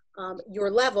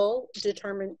 Your level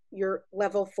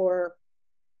for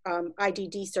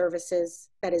IDD services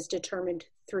that is determined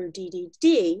through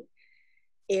DDD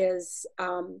is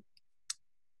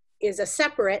a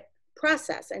separate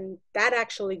process, and that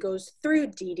actually goes through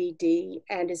DDD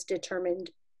and is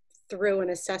determined through an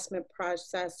assessment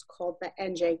process called the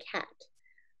NJ-CAT.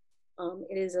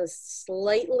 It is a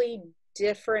slightly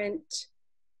different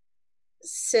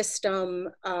system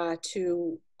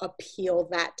to appeal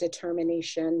that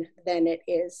determination than it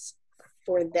is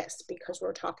for this, because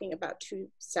we're talking about two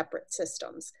separate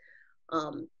systems.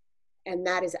 And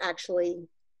that is actually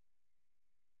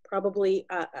probably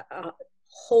a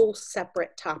whole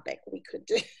separate topic we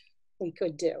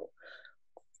could do.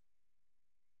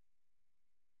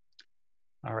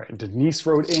 All right, Denise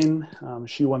wrote in,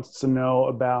 she wants to know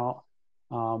about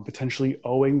potentially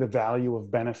owing the value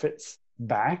of benefits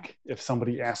back if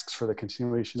somebody asks for the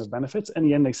continuation of benefits. In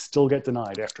the end, they still get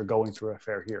denied after going through a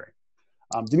fair hearing.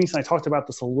 Denise and I talked about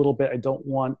this a little bit. I don't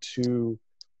want to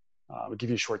give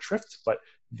you a short shrift, but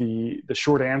the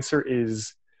short answer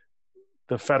is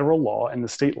the federal law and the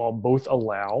state law both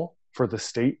allow for the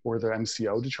state or the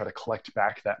MCO to try to collect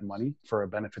back that money for a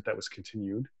benefit that was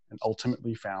continued and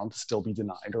ultimately found to still be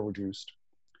denied or reduced.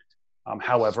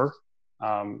 However,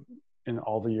 in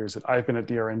all the years that I've been at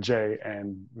DRNJ,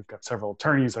 and we've got several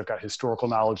attorneys, I've got historical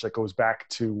knowledge that goes back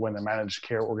to when the managed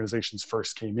care organizations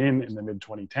first came in the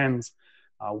mid-2010s.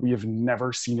 We have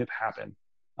never seen it happen,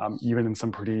 even in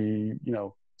some pretty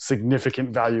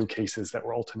significant value cases that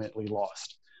were ultimately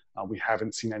lost. We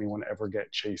haven't seen anyone ever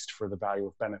get chased for the value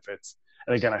of benefits.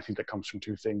 And again, I think that comes from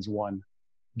two things. One,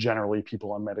 generally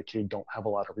people on Medicaid don't have a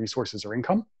lot of resources or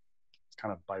income. It's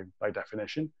kind of by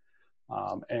definition.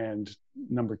 And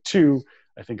number two,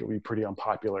 I think it would be pretty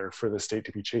unpopular for the state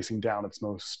to be chasing down its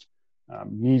most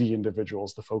needy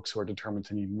individuals, the folks who are determined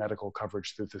to need medical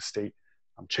coverage through the state,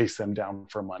 chase them down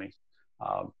for money.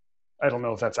 I don't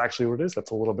know if that's actually what it is.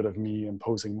 That's a little bit of me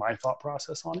imposing my thought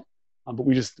process on it. But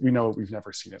we know we've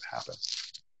never seen it happen.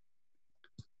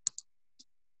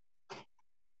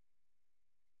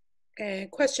 A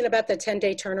question about the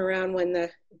 10-day turnaround when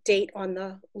the date on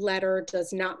the letter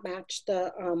does not match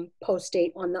the post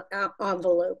date on the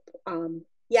envelope.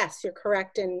 yes, you're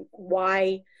correct in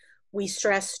why we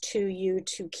stress to you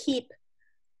to keep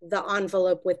the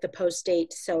envelope with the post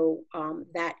date so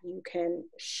that you can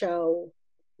show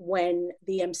when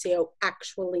the MCO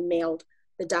actually mailed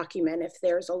the document if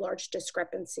there's a large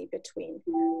discrepancy between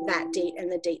that date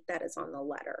and the date that is on the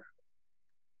letter.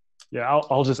 Yeah,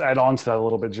 I'll just add on to that a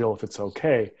little bit, Jill, if it's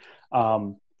okay.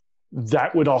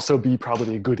 That would also be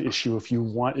probably a good issue if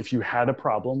you had a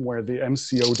problem where the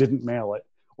MCO didn't mail it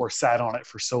or sat on it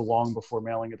for so long before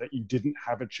mailing it that you didn't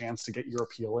have a chance to get your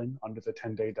appeal in under the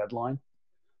 10-day deadline.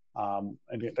 And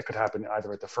that could happen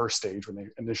either at the first stage when they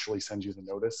initially send you the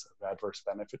notice of adverse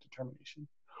benefit determination,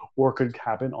 or it could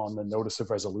happen on the notice of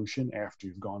resolution after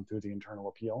you've gone through the internal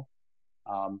appeal.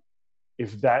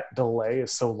 If that delay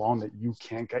is so long that you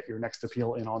can't get your next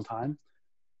appeal in on time,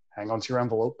 hang on to your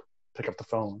envelope, pick up the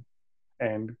phone,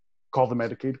 and call the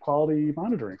Medicaid quality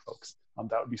monitoring folks.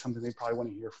 That would be something they probably want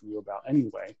to hear from you about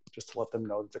anyway, just to let them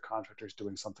know that the contractor is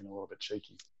doing something a little bit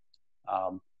shaky.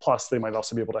 Plus, they might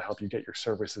also be able to help you get your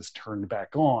services turned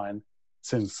back on,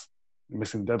 since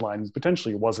missing the deadline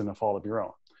potentially wasn't a fault of your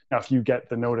own. Now, if you get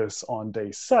the notice on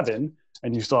day 7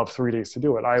 and you still have 3 days to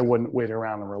do it, I wouldn't wait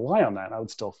around and rely on that. I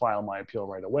would still file my appeal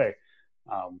right away.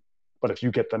 But if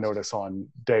you get the notice on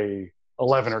day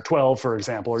 11 or 12, for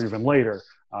example, or even later,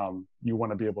 you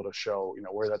want to be able to show,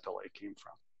 where that delay came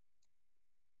from.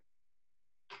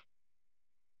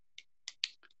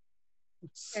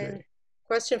 Let's see. And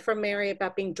question from Mary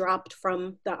about being dropped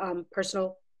from the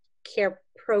personal care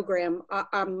program.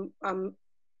 I'm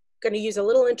going to use a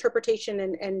little interpretation,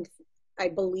 and I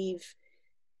believe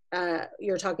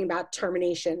you're talking about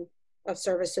termination of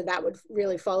service. So that would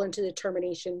really fall into the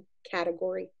termination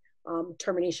category,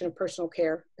 termination of personal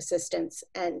care assistance,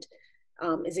 and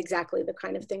is exactly the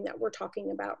kind of thing that we're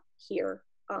talking about here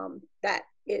that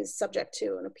is subject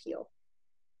to an appeal.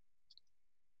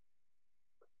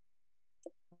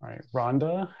 All right,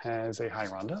 Rhonda has a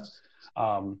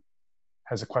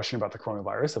question about the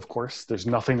coronavirus. Of course, there's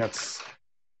nothing that's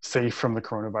safe from the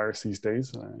coronavirus these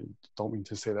days. I don't mean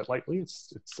to say that lightly.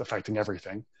 It's affecting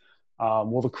everything.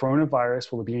 Will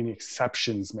there be any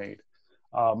exceptions made?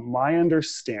 My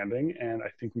understanding, and I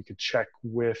think we could check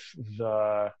with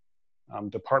the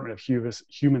Department of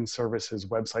Human Services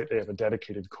website. They have a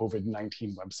dedicated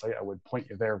COVID-19 website. I would point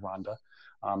you there, Rhonda,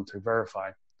 to verify.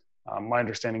 My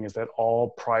understanding is that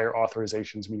all prior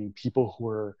authorizations, meaning people who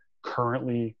are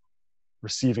currently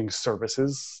receiving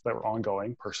services that were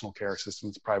ongoing, personal care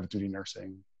assistance, private duty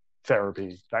nursing,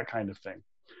 therapy, that kind of thing,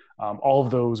 all of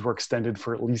those were extended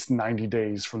for at least 90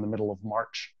 days from the middle of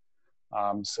March,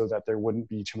 so that there wouldn't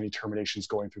be too many terminations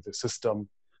going through the system.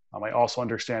 I also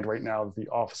understand right now that the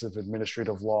Office of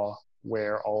Administrative Law,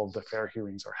 where all of the fair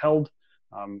hearings are held,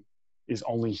 is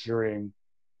only hearing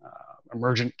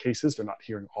emergent cases. They're not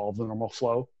hearing all of the normal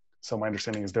flow. So my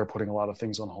understanding is they're putting a lot of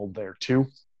things on hold there too.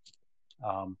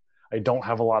 I don't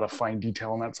have a lot of fine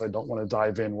detail on that, so I don't want to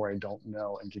dive in where I don't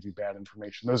know and give you bad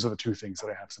information. Those are the two things that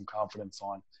I have some confidence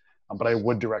on. But I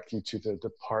would direct you to the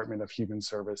Department of Human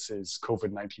Services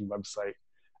COVID-19 website,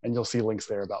 and you'll see links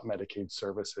there about Medicaid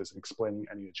services and explaining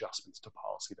any adjustments to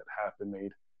policy that have been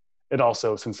made. It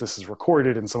also, since this is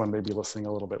recorded and someone may be listening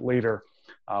a little bit later,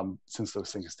 since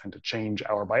those things tend to change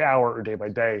hour by hour or day by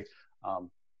day,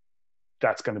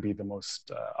 that's going to be the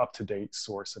most up-to-date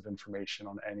source of information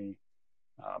on any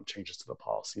changes to the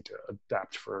policy to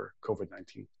adapt for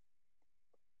COVID-19.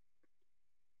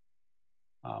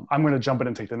 I'm going to jump in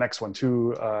and take the next one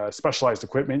too. Specialized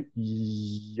equipment.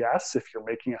 Yes, if you're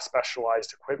making a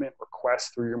specialized equipment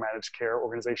request through your managed care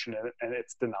organization and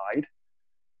it's denied,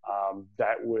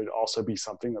 that would also be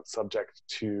something that's subject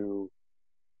to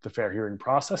the fair hearing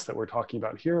process that we're talking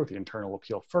about here, with the internal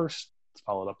appeal first,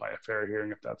 followed up by a fair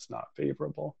hearing if that's not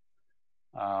favorable.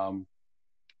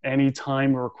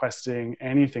 Anytime we're requesting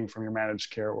anything from your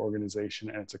managed care organization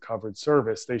and it's a covered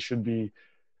service, they should be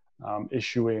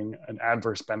issuing an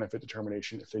adverse benefit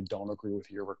determination if they don't agree with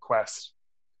your request.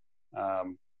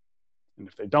 And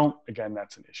if they don't, again,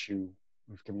 that's an issue.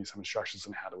 We've given you some instructions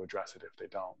on how to address it if they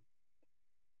don't.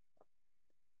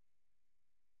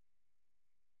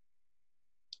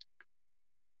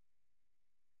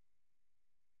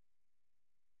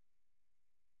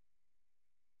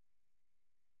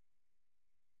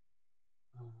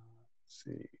 Let's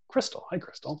see, Crystal. Hi,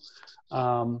 Crystal.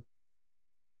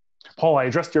 Paul, I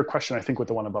addressed your question, I think, with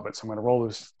the one above it. So I'm going to roll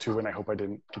those two, and I hope I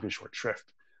didn't give you a short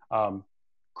shrift.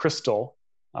 Crystal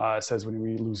says, when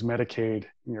we lose Medicaid,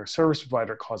 your service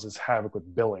provider causes havoc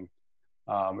with billing.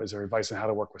 Is there advice on how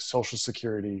to work with Social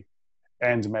Security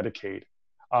and Medicaid?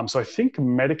 So I think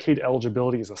Medicaid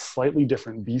eligibility is a slightly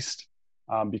different beast.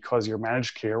 because your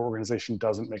managed care organization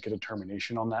doesn't make a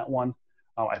determination on that one.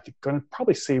 I think going to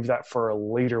probably save that for a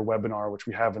later webinar, which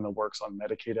we have in the works on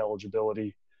Medicaid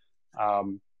eligibility.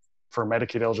 For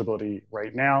Medicaid eligibility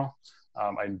right now,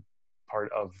 I'm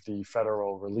part of the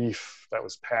federal relief that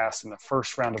was passed in the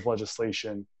first round of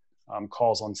legislation,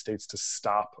 calls on states to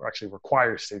stop, or actually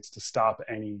requires states to stop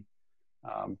any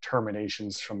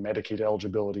terminations from Medicaid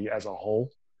eligibility as a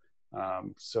whole.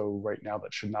 So right now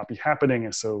that should not be happening.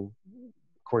 And so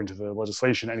according to the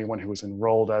legislation, anyone who was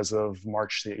enrolled as of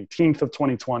March the 18th of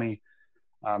 2020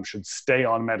 should stay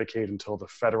on Medicaid until the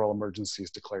federal emergency is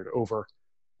declared over.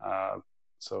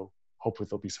 So hopefully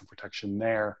there'll be some protection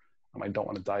there. I don't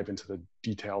want to dive into the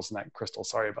details in that, Crystal,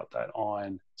 sorry about that,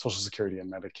 on Social Security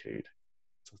and Medicaid.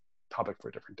 It's a topic for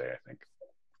a different day, I think.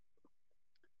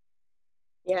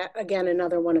 Yeah, again,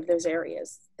 another one of those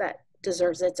areas that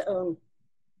deserves its own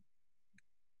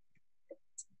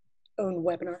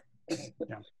webinar. Yeah.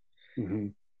 Mm-hmm.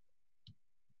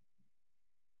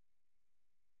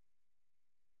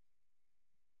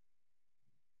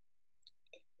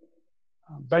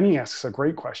 Benny asks a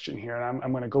great question here, and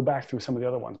I'm going to go back through some of the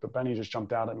other ones, but Benny just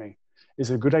jumped out at me. Is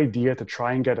it a good idea to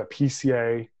try and get a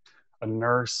PCA, a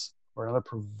nurse, or another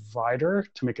provider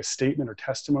to make a statement or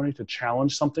testimony to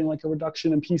challenge something like a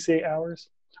reduction in PCA hours?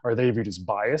 Are they viewed as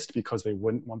biased because they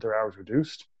wouldn't want their hours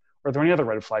reduced? Or are there any other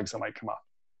red flags that might come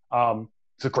up?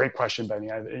 It's a great question, Benny.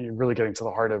 You're really getting to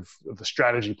the heart of the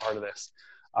strategy part of this.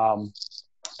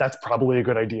 That's probably a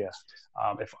good idea.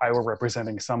 If I were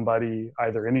representing somebody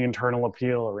either in the internal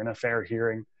appeal or in a fair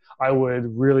hearing, I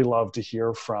would really love to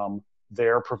hear from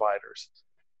their providers.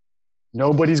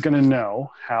 Nobody's going to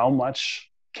know how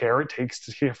much care it takes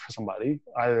to care for somebody,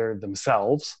 either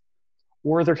themselves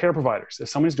or their care providers. If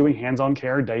somebody's doing hands-on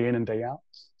care day in and day out,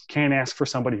 can't ask for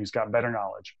somebody who's got better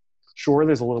knowledge. Sure,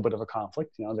 there's a little bit of a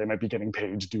conflict. You know, they might be getting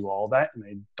paid to do all that, and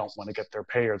they don't want to get their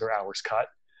pay or their hours cut.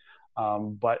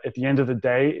 But at the end of the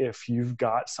day, if you've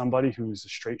got somebody who's a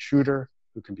straight shooter,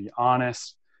 who can be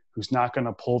honest, who's not going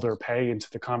to pull their pay into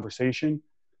the conversation,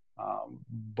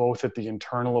 both at the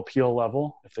internal appeal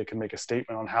level, if they can make a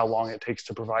statement on how long it takes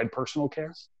to provide personal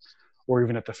care, or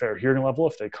even at the fair hearing level,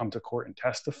 if they come to court and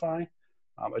testify,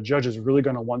 a judge is really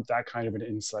going to want that kind of an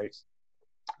insight.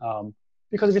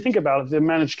 Because if you think about it, the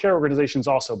managed care organization is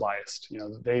also biased. You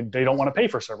know, they don't want to pay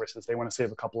for services. They want to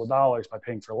save a couple of dollars by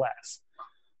paying for less.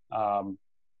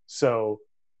 So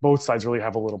both sides really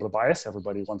have a little bit of bias.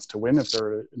 Everybody wants to win if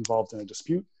they're involved in a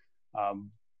dispute.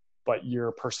 But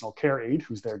your personal care aide,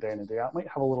 who's there day in and day out, might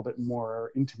have a little bit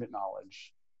more intimate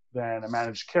knowledge than a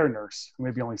managed care nurse who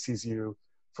maybe only sees you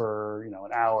for, you know,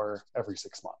 an hour every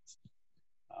 6 months.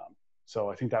 So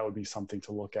I think that would be something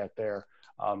to look at there.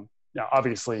 Now,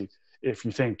 obviously, if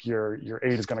you think your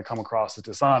aide is going to come across as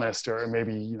dishonest or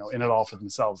maybe, you know, in it all for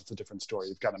themselves, it's a different story.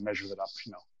 You've got to measure that up,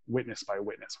 you know, witness by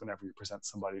witness whenever you present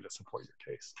somebody to support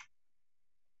your case.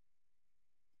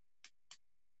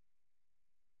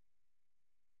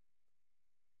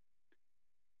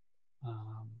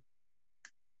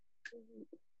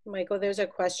 Michael, there's a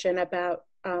question about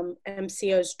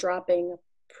MCOs dropping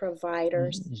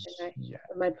providers. Yeah.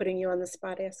 Am I putting you on the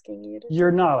spot asking you to?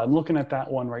 You're not. I'm looking at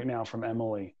that one right now from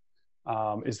Emily.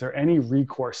 Is there any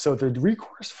recourse? So the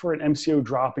recourse for an MCO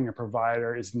dropping a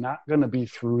provider is not going to be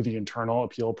through the internal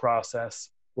appeal process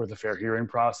or the fair hearing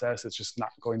process. It's just not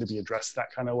going to be addressed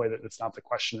that kind of way. That it's not the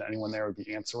question that anyone there would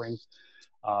be answering.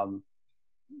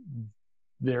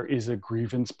 There is a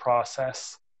grievance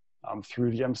process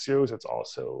through the MCOs. It's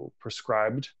also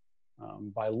prescribed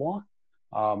by law.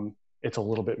 It's a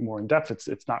little bit more in depth.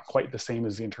 It's not quite the same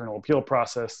as the internal appeal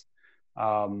process.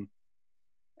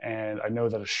 And I know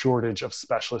that a shortage of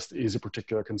specialists is a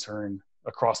particular concern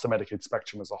across the Medicaid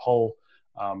spectrum as a whole.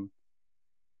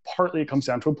 Partly it comes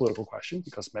down to a political question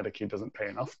because Medicaid doesn't pay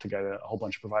enough to get a whole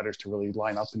bunch of providers to really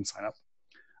line up and sign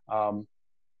up.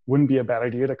 Wouldn't be a bad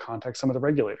idea to contact some of the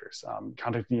regulators,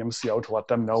 contact the MCO to let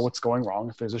them know what's going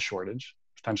wrong if there's a shortage.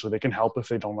 Potentially they can help if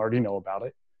they don't already know about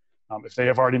it. If they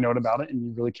have already known about it and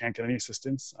you really can't get any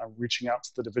assistance, reaching out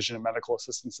to the Division of Medical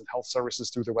Assistance and Health Services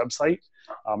through their website,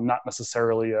 not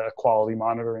necessarily a quality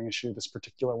monitoring issue, this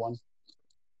particular one.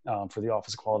 For the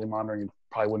Office of Quality Monitoring, it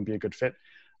probably wouldn't be a good fit.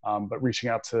 But reaching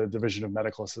out to Division of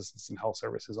Medical Assistance and Health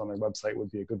Services on their website would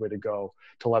be a good way to go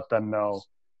to let them know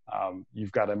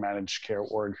you've got a managed care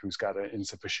org who's got an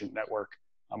insufficient network.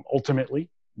 Ultimately,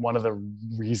 one of the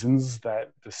reasons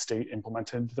that the state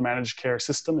implemented the managed care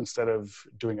system instead of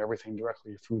doing everything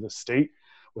directly through the state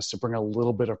was to bring a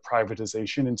little bit of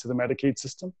privatization into the Medicaid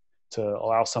system to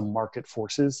allow some market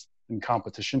forces and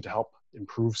competition to help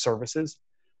improve services.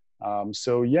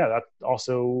 So yeah, that's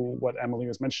also what Emily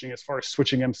was mentioning as far as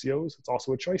switching MCOs. It's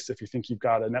also a choice if you think you've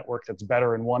got a network that's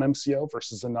better in one MCO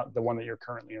versus the one that you're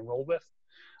currently enrolled with.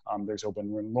 There's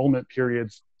open enrollment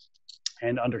periods,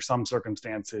 and under some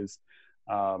circumstances,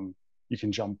 you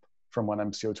can jump from one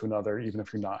MCO to another, even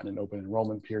if you're not in an open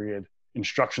enrollment period.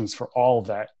 Instructions for all of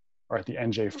that are at the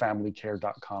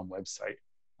njfamilycare.com website,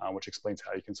 which explains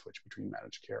how you can switch between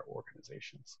managed care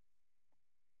organizations.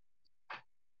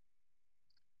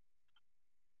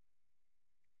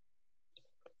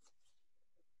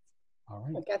 All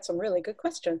right. I got some really good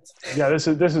questions. Yeah, this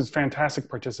is fantastic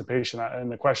participation, and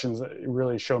the questions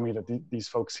really show me that these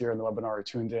folks here in the webinar are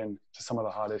tuned in to some of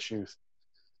the hot issues.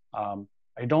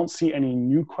 I don't see any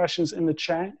new questions in the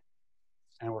chat,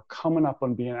 and we're coming up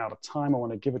on being out of time. I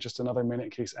want to give it just another minute in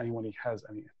case anyone has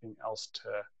anything else to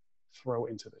throw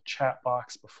into the chat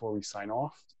box before we sign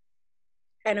off.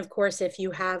 And of course, if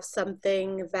you have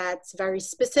something that's very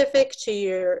specific to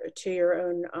your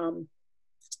own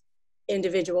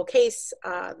individual case,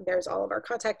 there's all of our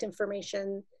contact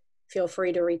information. Feel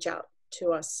free to reach out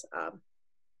to us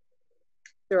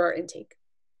through our intake.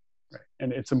 Right.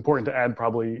 And it's important to add,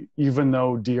 probably, even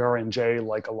though DRNJ,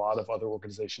 like a lot of other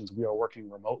organizations, we are working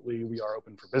remotely, we are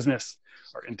open for business,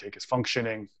 our intake is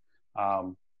functioning.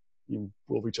 You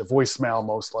will reach a voicemail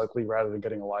most likely rather than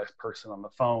getting a live person on the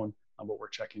phone, but we're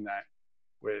checking that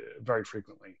very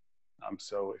frequently.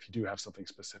 So if you do have something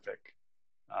specific,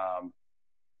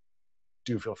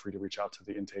 do feel free to reach out to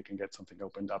the intake and get something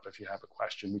opened up. If you have a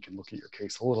question, we can look at your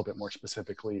case a little bit more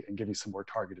specifically and give you some more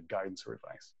targeted guidance or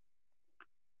advice.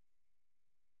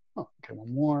 Oh, okay,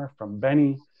 one more from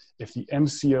Benny. If the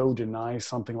MCO denies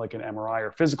something like an MRI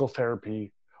or physical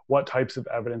therapy, what types of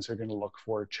evidence are you going to look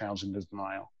for challenging the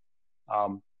denial?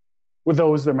 With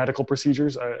those, they're medical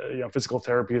procedures. Physical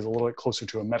therapy is a little bit closer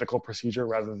to a medical procedure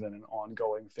rather than an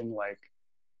ongoing thing like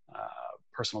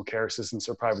personal care assistance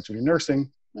or private duty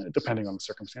nursing, depending on the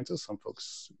circumstances. Some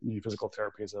folks need physical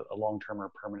therapy as a long-term or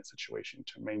permanent situation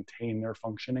to maintain their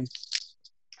functioning.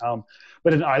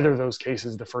 But in either of those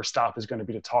cases, the first stop is going to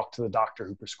be to talk to the doctor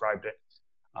who prescribed it.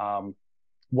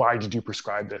 Why did you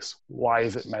prescribe this? Why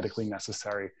is it medically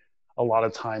necessary? A lot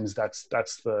of times that's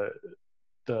the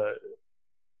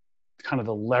kind of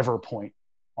the lever point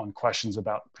on questions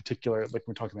about particular, like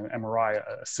we're talking about an MRI,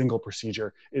 a single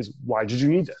procedure, is why did you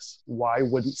need this? Why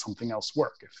wouldn't something else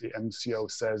work? If the MCO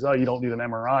says, oh, you don't need an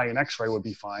MRI, an X-ray would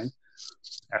be fine,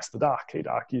 ask the doc, hey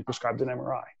doc, you prescribed an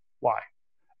MRI, why?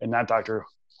 And that doctor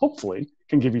hopefully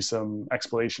can give you some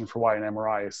explanation for why an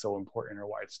MRI is so important or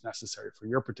why it's necessary for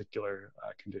your particular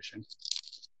condition.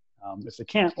 If they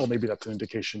can't, well, maybe that's an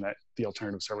indication that the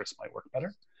alternative service might work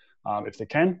better. If they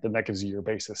can, then that gives you your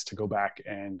basis to go back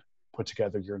and put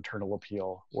together your internal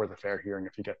appeal or the fair hearing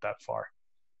if you get that far.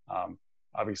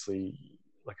 Obviously,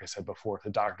 like I said before,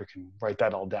 the doctor can write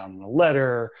that all down in a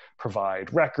letter,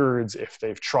 provide records if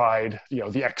they've tried,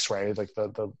 the X-ray, like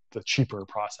the cheaper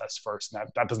process first, and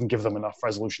that doesn't give them enough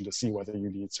resolution to see whether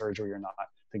you need surgery or not,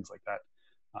 things like that.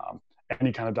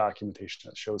 Any kind of documentation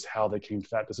that shows how they came to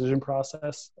that decision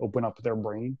process, open up their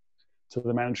brain to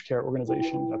the managed care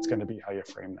organization, that's going to be how you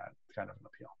frame that kind of an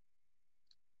appeal.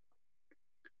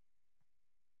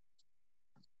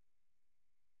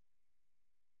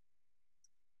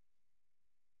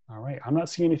 All right, I'm not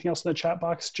seeing anything else in the chat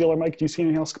box. Jill or Mike, do you see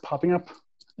anything else popping up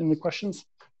in the questions?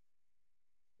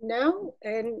 No,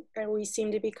 and we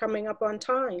seem to be coming up on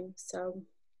time, so.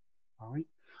 All right,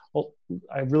 well,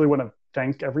 I really want to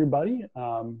thank everybody,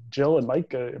 Jill and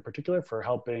Mike in particular, for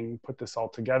helping put this all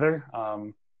together,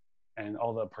 and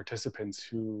all the participants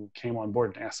who came on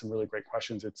board and asked some really great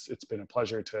questions. It's been a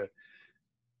pleasure to,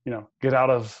 get out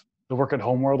of the work at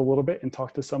home world a little bit and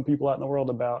talk to some people out in the world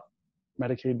about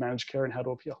Medicaid managed care and how to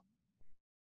appeal.